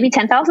 people, maybe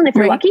 10,000 if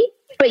you're lucky,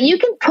 but you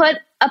can put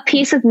a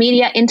piece of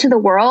media into the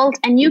world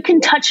and you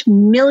can touch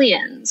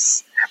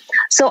millions.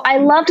 So I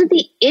loved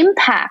the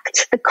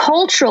impact, the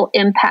cultural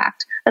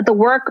impact that the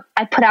work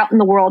I put out in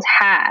the world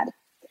had.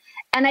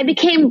 And I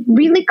became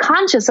really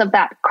conscious of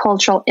that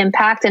cultural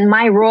impact and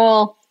my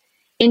role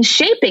in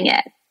shaping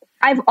it.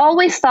 I've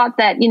always thought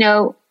that,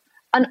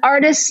 an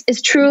artist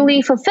is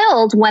truly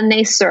fulfilled when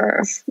they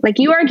serve. Like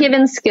you are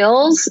given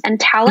skills and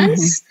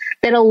talents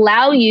that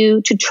allow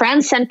you to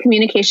transcend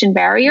communication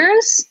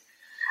barriers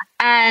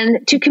and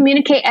to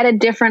communicate at a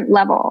different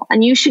level.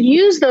 And you should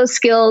use those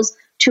skills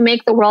to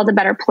make the world a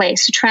better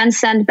place, to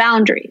transcend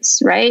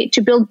boundaries, right?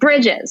 To build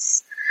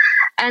bridges.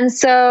 And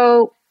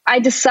so I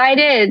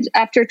decided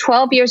after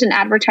 12 years in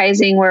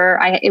advertising where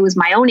it was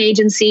my own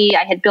agency,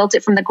 I had built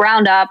it from the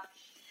ground up.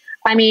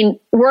 I mean,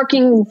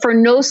 working for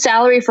no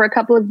salary for a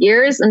couple of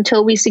years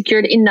until we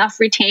secured enough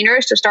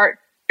retainers to start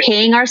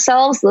paying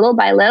ourselves little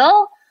by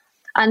little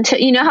until,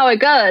 you know how it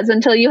goes,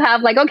 until you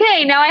have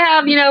okay, now I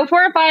have,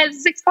 4 or 5,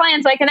 6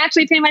 clients. I can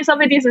actually pay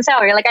myself a decent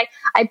salary.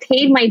 I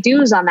paid my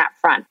dues on that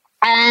front.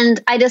 And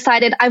I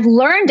decided I've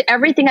learned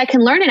everything I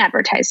can learn in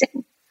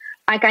advertising.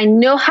 I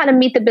know how to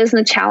meet the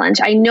business challenge.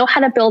 I know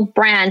how to build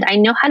brand. I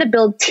know how to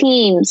build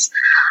teams.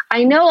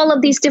 I know all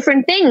of these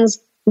different things.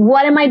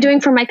 What am I doing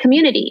for my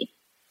community?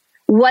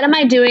 What am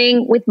I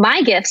doing with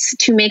my gifts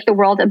to make the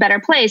world a better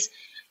place?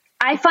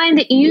 I find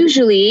that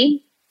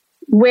usually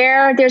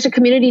where there's a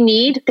community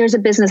need, there's a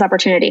business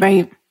opportunity.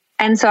 Right.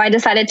 And so I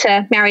decided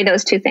to marry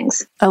those two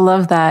things. I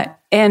love that.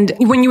 And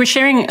when you were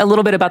sharing a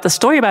little bit about the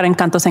story about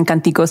Encantos and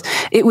Canticos,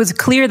 it was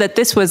clear that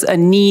this was a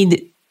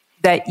need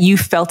that you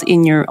felt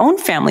in your own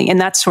family.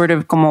 And that's sort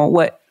of como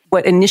what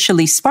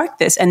initially sparked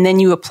this. And then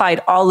you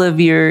applied all of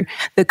the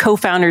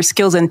co-founder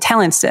skills and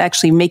talents to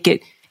actually make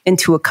it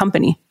into a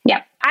company.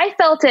 Yeah. I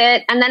felt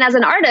it. And then as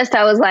an artist,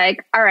 I was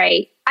like, all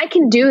right, I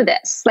can do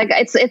this. Like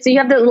it's, you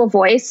have the little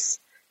voice.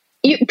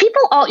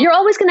 You're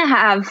always going to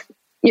have,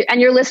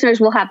 and your listeners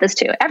will have this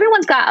too.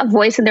 Everyone's got a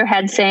voice in their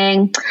head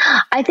saying,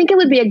 I think it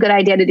would be a good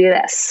idea to do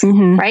this,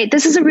 right?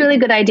 This is a really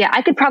good idea.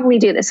 I could probably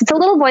do this. It's a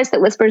little voice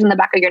that whispers in the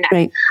back of your neck.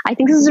 Right. I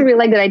think this is a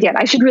really good idea.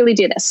 I should really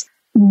do this.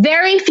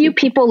 Very few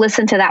people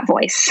listen to that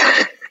voice.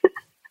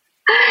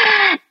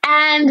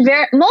 And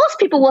most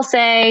people will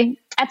say,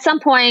 at some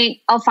point,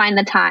 I'll find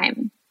the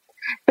time.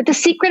 But the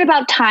secret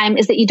about time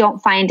is that you don't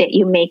find it,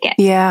 you make it.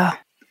 Yeah.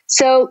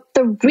 So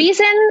the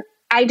reason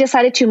I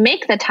decided to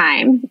make the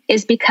time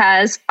is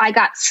because I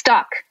got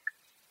stuck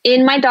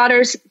in my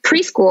daughter's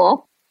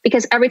preschool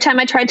because every time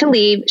I tried to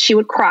leave, she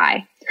would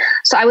cry.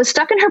 So I was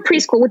stuck in her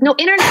preschool with no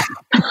internet.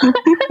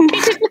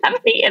 They didn't have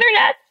the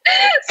internet.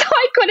 So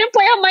I couldn't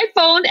play on my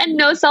phone and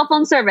no cell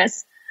phone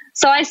service.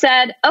 So I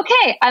said,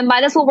 okay, I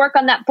might as well work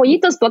on that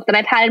Pollitos book that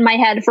I've had in my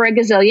head for a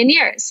gazillion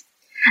years.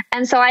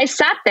 And so I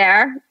sat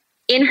there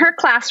in her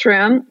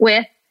classroom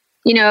with,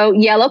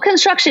 yellow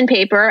construction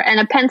paper and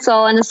a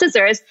pencil and the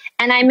scissors.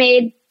 And I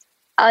made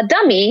a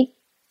dummy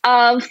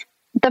of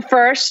the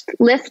first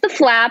lift the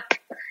flap,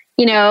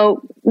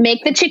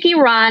 make the chickie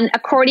run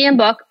accordion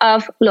book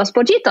of Los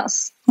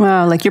Pollitos.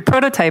 Wow. Like your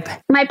prototype.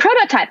 My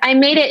prototype. I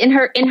made it in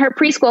her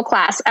preschool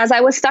class as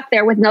I was stuck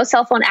there with no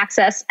cell phone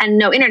access and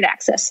no internet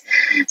access.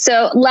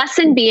 So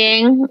lesson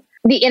being,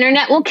 the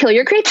internet will kill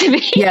your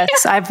creativity.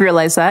 Yes, I've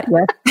realized that.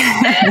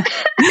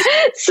 Yes.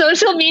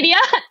 Social media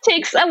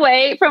takes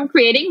away from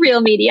creating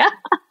real media.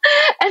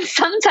 And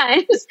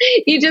sometimes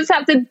you just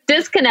have to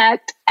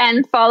disconnect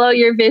and follow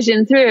your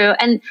vision through.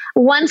 And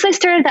once I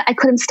started that, I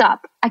couldn't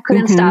stop.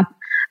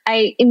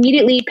 I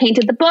immediately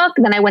painted the book.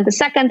 Then I went the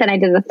second, then I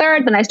did the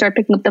third. Then I started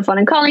picking up the phone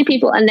and calling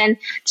people. And then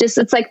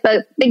it's like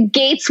the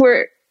gates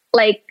were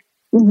like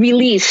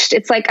released.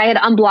 It's like I had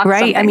unblocked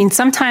something. I mean,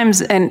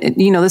 sometimes, and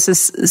this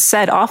is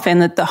said often,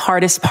 that the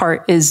hardest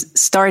part is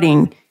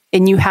starting,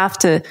 and you have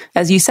to,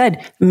 as you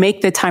said,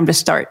 make the time to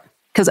start,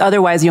 because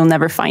otherwise you'll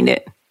never find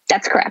it.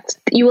 That's correct.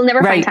 You will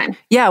never find time.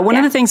 Yeah. One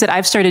of the things that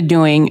I've started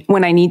doing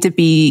when I need to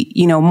be,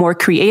 more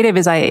creative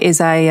is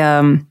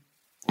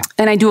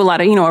and I do a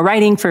lot of,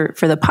 writing for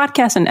the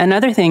podcast and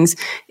other things,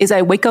 is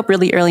I wake up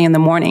really early in the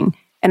morning.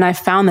 And I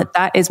found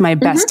that is my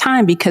best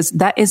time, because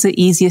that is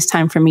the easiest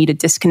time for me to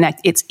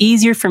disconnect. It's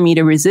easier for me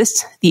to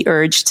resist the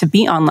urge to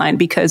be online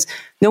because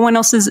no one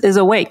else is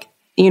awake,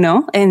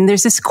 and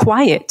there's this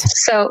quiet.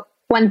 So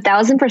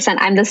 1000%,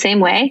 I'm the same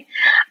way.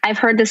 I've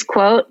heard this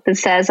quote that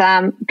says,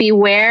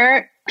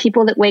 beware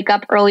people that wake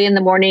up early in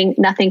the morning,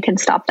 nothing can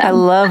stop them. I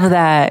love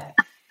that.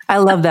 I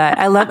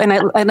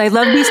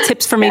love these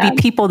tips for maybe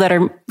people that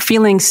are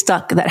feeling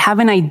stuck, that have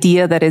an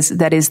idea that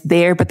is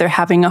there, but they're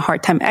having a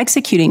hard time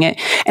executing it.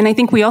 And I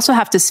think we also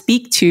have to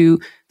speak to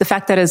the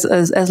fact that as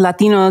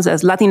Latinos,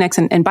 as Latinx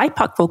and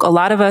BIPOC folk, a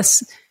lot of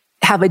us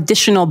have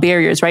additional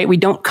barriers, right? We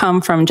don't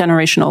come from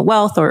generational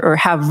wealth or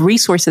have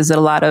resources that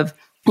a lot of,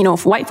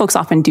 white folks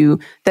often do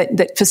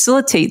that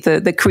facilitate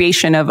the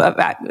creation of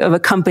a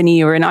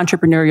company or an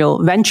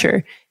entrepreneurial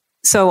venture.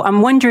 So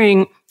I'm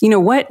wondering,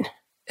 what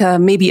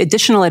maybe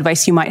additional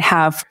advice you might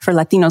have for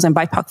Latinos and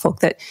BIPOC folk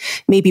that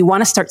maybe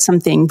want to start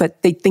something,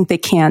 but they think they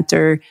can't,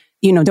 or,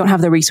 don't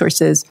have the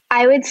resources?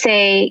 I would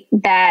say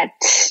that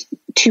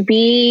to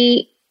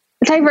be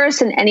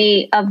diverse in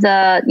any of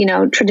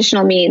the,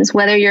 traditional means,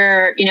 whether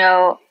you're,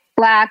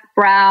 Black,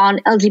 brown,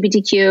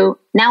 LGBTQ,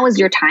 now is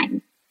your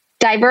time.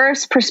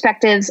 Diverse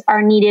perspectives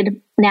are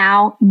needed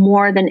now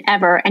more than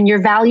ever. And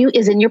your value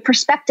is in your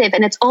perspective.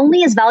 And it's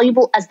only as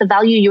valuable as the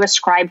value you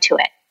ascribe to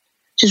it,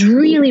 which is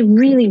really,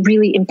 really,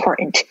 really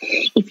important.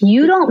 If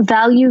you don't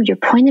value your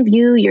point of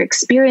view, your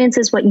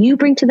experiences, what you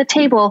bring to the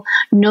table,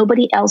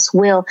 nobody else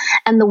will.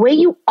 And the way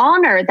you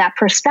honor that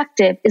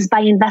perspective is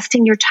by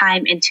investing your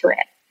time into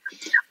it,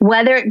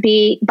 whether it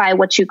be by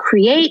what you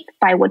create,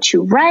 by what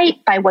you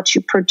write, by what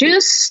you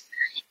produce.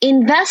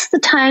 Invest the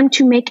time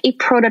to make a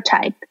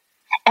prototype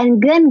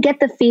and then get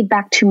the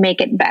feedback to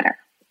make it better.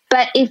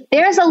 But if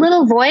there's a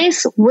little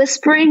voice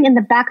whispering in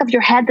the back of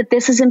your head that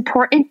this is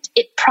important,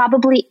 it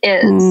probably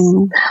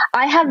is.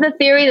 I have the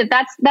theory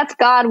that's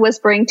God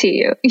whispering to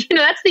you.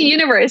 That's the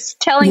universe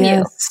telling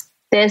you,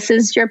 this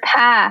is your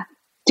path.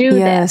 Do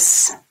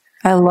this.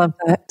 I love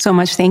that so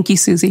much. Thank you,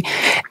 Susie.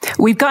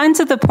 We've gotten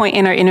to the point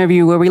in our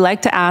interview where we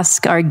like to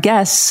ask our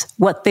guests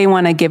what they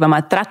want to give a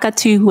matraca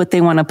to, what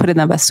they want to put in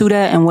the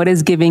basura, and what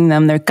is giving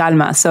them their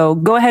calma. So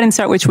go ahead and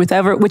start with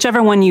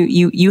whichever one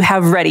you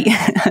have ready.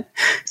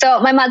 So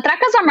my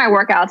matracas are my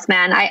workouts,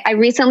 man. I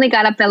recently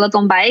got a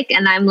Peloton bike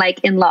and I'm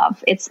like in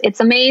love. It's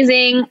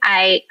amazing.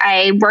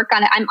 I work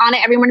on it. I'm on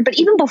it every morning. But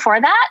even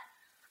before that,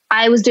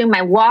 I was doing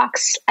my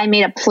walks. I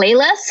made a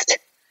playlist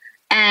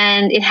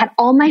and it had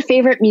all my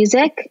favorite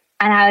music.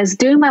 And I was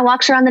doing my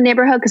walks around the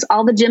neighborhood because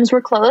all the gyms were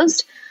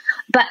closed.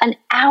 But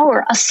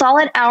a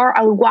solid hour,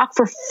 I would walk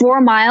for 4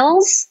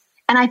 miles.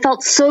 And I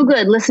felt so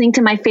good listening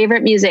to my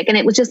favorite music. And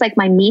it was just like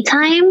my me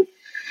time.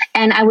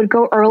 And I would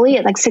go early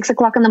at like 6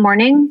 o'clock in the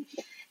morning.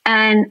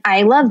 And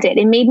I loved it.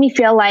 It made me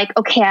feel like,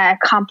 okay, I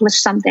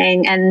accomplished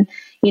something, and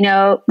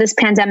this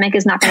pandemic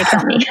is not going to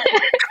kill me.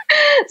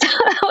 So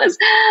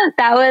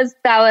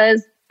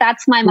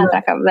that's my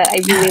matraca that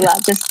I really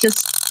love.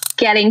 Just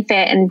getting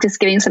fit and just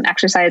giving some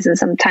exercise and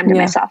some time to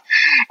myself.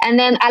 And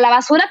then a la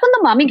basura con the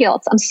mommy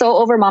guilt. I'm so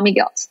over mommy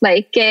guilt.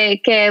 Like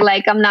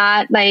I'm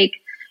not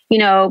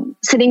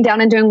sitting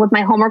down and doing with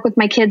my homework with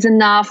my kids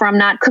enough, or I'm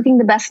not cooking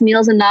the best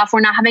meals enough.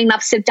 We're not having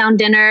enough sit down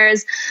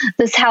dinners.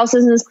 This house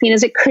isn't as clean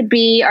as it could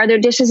be. Are there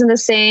dishes in the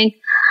sink?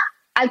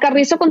 Al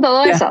carrizo con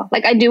todo eso.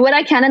 Like, I do what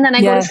I can and then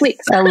I go to sleep.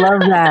 I love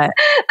that.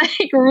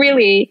 Like,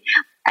 really,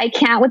 I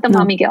can't with the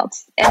mommy guilt.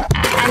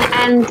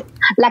 And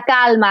la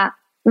calma,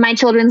 my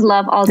children's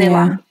love all day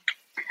long.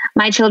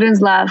 My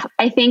children's love.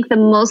 I think the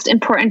most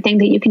important thing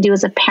that you can do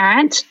as a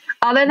parent,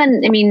 other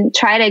than,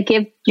 try to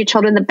give your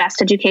children the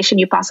best education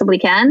you possibly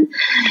can,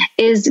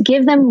 is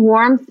give them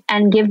warmth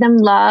and give them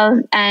love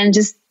and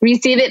just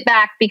receive it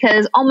back,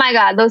 because, oh my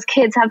God, those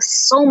kids have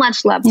so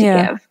much love to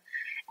give.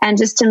 And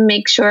just to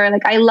make sure,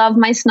 like, I love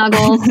my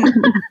snuggles.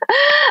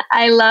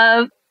 I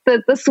love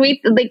the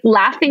sweet, like,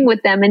 laughing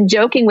with them and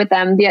joking with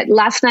them.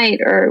 Last night,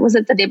 or was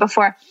it the day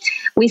before,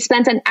 we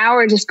spent an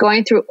hour just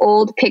going through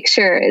old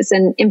pictures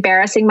and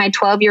embarrassing my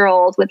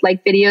 12-year-old with,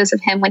 like, videos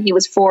of him when he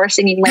was 4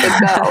 singing Let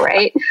It Go,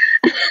 right?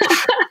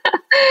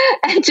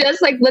 And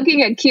just, like,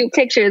 looking at cute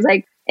pictures,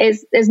 like,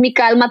 is mi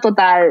calma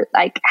total,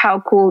 like,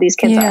 how cool these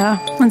kids are.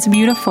 Yeah, that's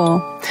beautiful.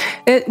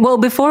 Well,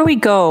 before we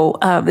go,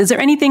 is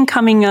there anything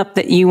coming up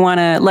that you want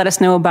to let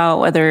us know about,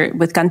 whether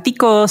with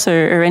Canticos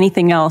or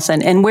anything else?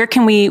 And where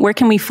can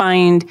we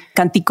find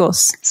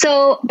Canticos?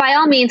 So by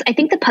all means, I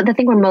think the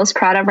thing we're most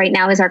proud of right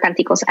now is our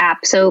Canticos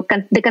app. So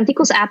the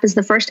Canticos app is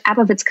the first app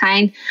of its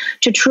kind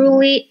to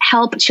truly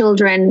help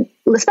children,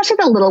 especially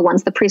the little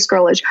ones, the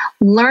preschoolers,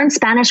 learn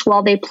Spanish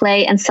while they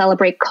play and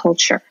celebrate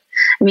culture.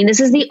 This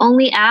is the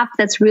only app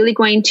that's really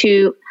going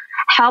to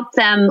help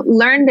them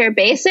learn their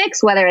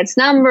basics, whether it's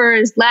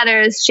numbers,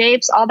 letters,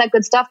 shapes, all that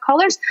good stuff,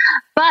 colors,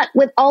 but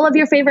with all of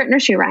your favorite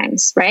nursery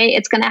rhymes, right?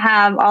 It's going to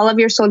have all of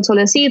your sol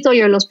solecito,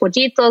 your los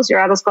pollitos, your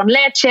arroz con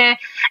leche,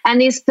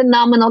 and these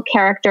phenomenal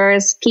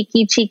characters,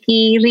 Kiki,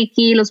 Chiqui,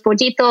 Ricky, los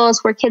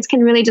pollitos, where kids can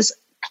really just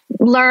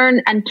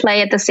learn and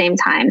play at the same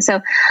time.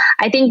 So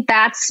I think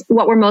that's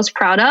what we're most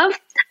proud of.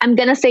 I'm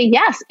going to say,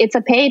 yes, it's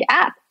a paid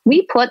app.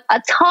 We put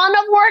a ton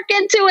of work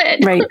into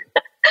it. Right.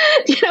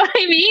 Do you know what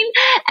I mean?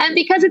 And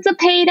because it's a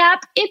paid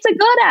app, it's a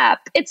good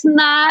app. It's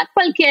not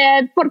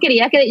cualquier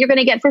porquería that you're going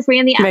to get for free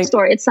in the App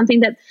Store. It's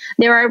something that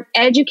there are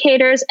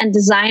educators and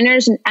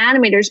designers and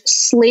animators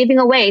slaving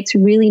away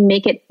to really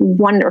make it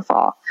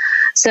wonderful.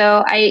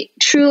 So I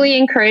truly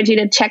encourage you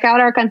to check out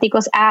our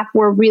Canticos app.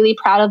 We're really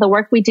proud of the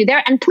work we do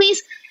there. And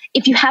please,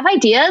 if you have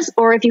ideas,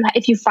 or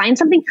if you find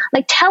something,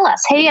 like, tell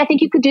us, hey, I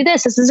think you could do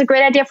this. This is a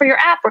great idea for your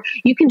app, or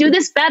you can do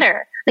this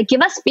better. Like,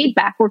 give us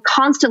feedback. We're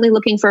constantly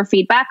looking for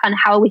feedback on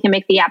how we can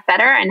make the app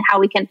better and how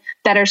we can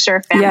better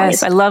serve families.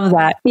 Yes, I love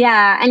that.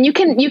 Yeah. And you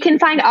can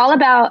find all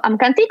about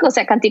Canticos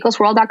at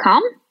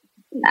canticosworld.com.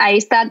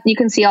 You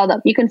can see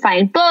you can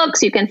find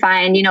books, you can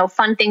find,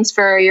 fun things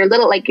for your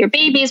your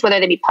babies,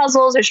 whether they be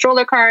puzzles or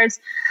stroller cards,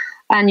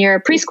 and your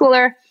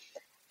preschooler.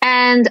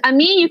 And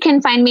me, you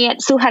can find me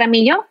at Sue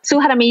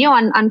Jaramillo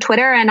on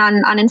Twitter and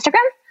on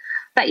Instagram.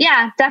 But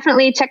yeah,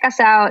 definitely check us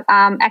out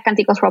at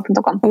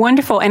canticosworld.com.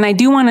 Wonderful. And I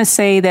do want to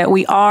say that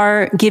we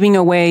are giving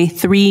away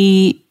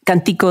 3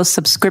 Canticos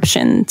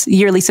subscriptions,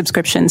 yearly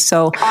subscriptions.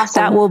 So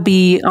awesome. That will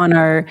be on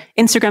our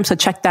Instagram. So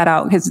check that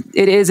out, because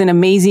it is an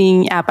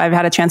amazing app. I've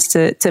had a chance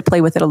to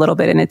play with it a little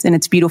bit, and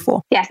it's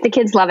beautiful. Yes, the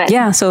kids love it.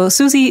 Yeah. So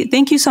Susie,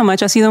 thank you so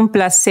much. Ha sido un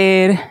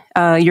placer.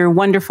 You're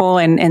wonderful.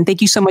 And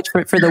thank you so much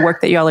for the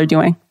work that y'all are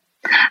doing.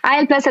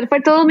 El placer fue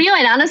todo mío.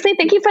 And honestly,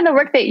 thank you for the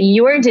work that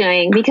you're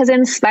doing, because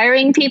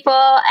inspiring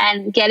people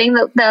and getting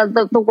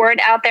the word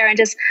out there and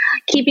just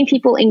keeping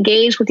people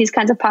engaged with these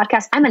kinds of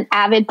podcasts. I'm an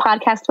avid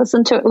podcast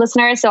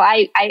listener, so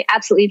I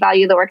absolutely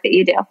value the work that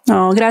you do.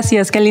 Oh,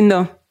 gracias. Qué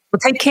lindo. Well,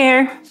 take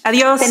care.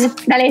 Adios.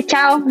 Dale,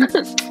 chao.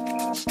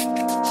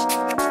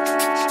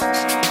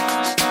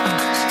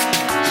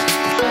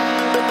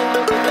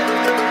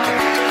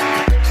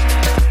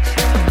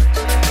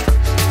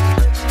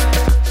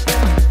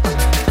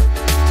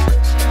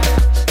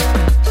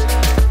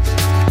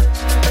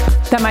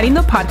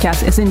 Tamarindo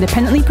Podcast is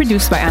independently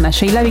produced by Ana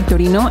Sheila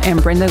Victorino and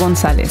Brenda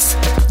Gonzalez.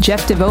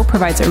 Jeff DeVoe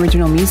provides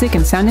original music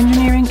and sound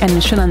engineering, and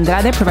Michelle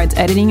Andrade provides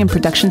editing and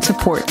production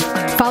support.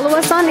 Follow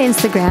us on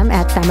Instagram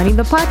at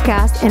Tamarindo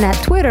Podcast and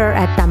at Twitter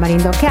at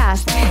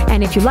TamarindoCast.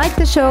 And if you like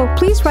the show,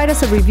 please write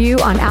us a review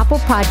on Apple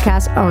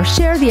Podcasts or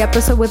share the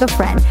episode with a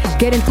friend.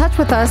 Get in touch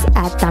with us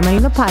at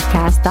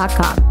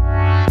tamarindopodcast.com.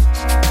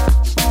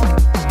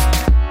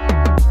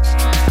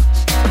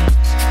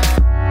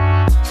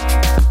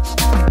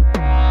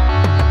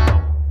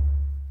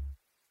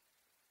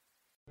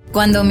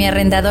 Cuando mi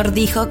arrendador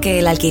dijo que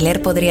el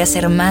alquiler podría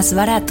ser más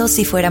barato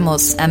si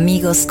fuéramos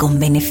amigos con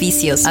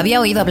beneficios. Había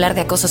oído hablar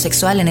de acoso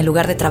sexual en el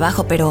lugar de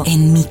trabajo, pero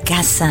en mi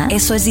casa,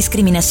 eso es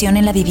discriminación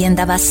en la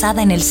vivienda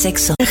basada en el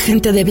sexo. La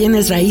gente de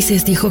bienes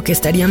raíces dijo que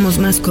estaríamos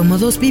más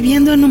cómodos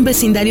viviendo en un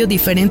vecindario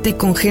diferente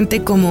con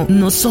gente como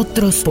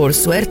nosotros. Por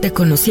suerte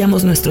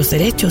conocíamos nuestros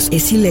derechos.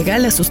 Es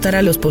ilegal asustar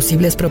a los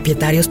posibles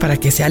propietarios para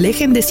que se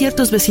alejen de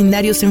ciertos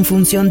vecindarios en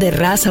función de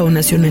raza o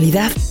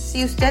nacionalidad.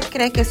 Si usted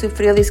cree que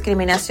sufrió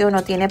discriminación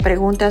o tiene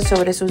preguntas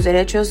sobre sus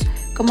derechos,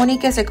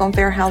 comuníquese con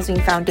Fair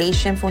Housing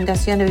Foundation,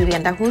 Fundación de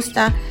Vivienda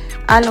Justa,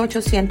 al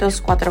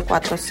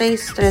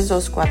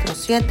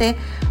 800-446-3247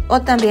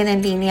 o también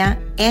en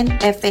línea en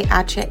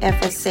fhfca.org.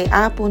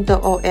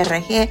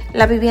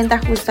 La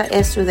vivienda justa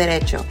es su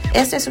derecho.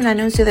 Este es un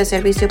anuncio de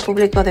servicio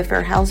público de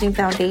Fair Housing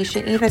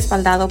Foundation y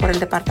respaldado por el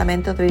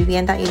Departamento de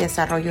Vivienda y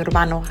Desarrollo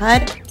Urbano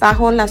HUD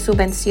bajo la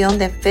subvención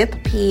de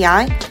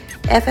FIP-PI,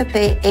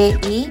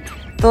 FPEI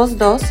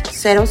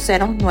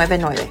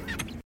 220099.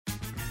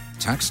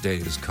 Tax day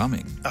is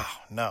coming. Oh,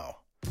 no.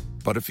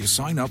 But if you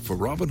sign up for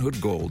Robinhood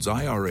Gold's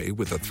IRA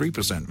with a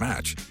 3%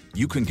 match,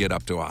 you can get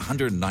up to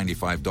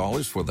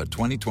 $195 for the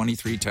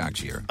 2023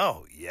 tax year.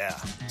 Oh, yeah.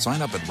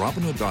 Sign up at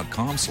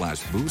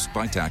Robinhood.com/boost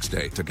by tax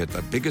day to get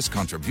the biggest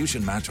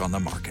contribution match on the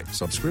market.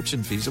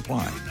 Subscription fees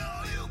apply.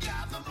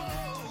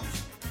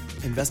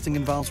 Investing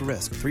involves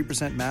risk.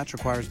 3% match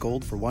requires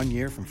gold for 1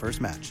 year from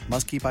first match.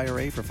 Must keep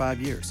IRA for 5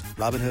 years.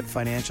 Robinhood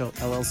Financial,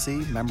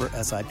 LLC, member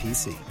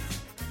SIPC.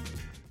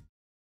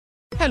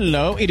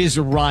 Hello, it is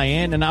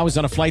Ryan, and I was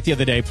on a flight the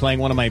other day playing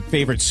one of my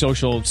favorite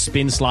social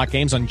spin slot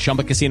games on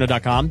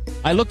ChumbaCasino.com.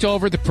 I looked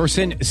over at the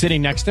person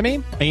sitting next to me,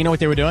 and you know what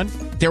they were doing?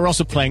 They were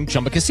also playing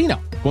Chumba Casino.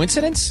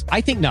 Coincidence?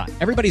 I think not.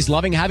 Everybody's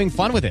loving having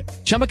fun with it.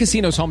 Chumba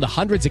Casino is home to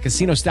hundreds of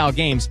casino-style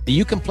games that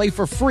you can play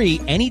for free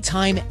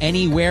anytime,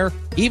 anywhere,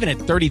 even at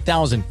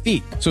 30,000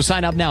 feet. So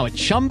sign up now at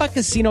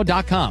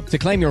ChumbaCasino.com to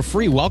claim your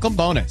free welcome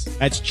bonus.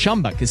 That's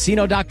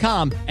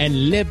ChumbaCasino.com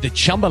and live the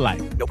Chumba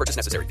life. No purchase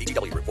necessary.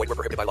 VGW. Void where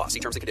prohibited by law. See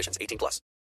terms and conditions. 18+.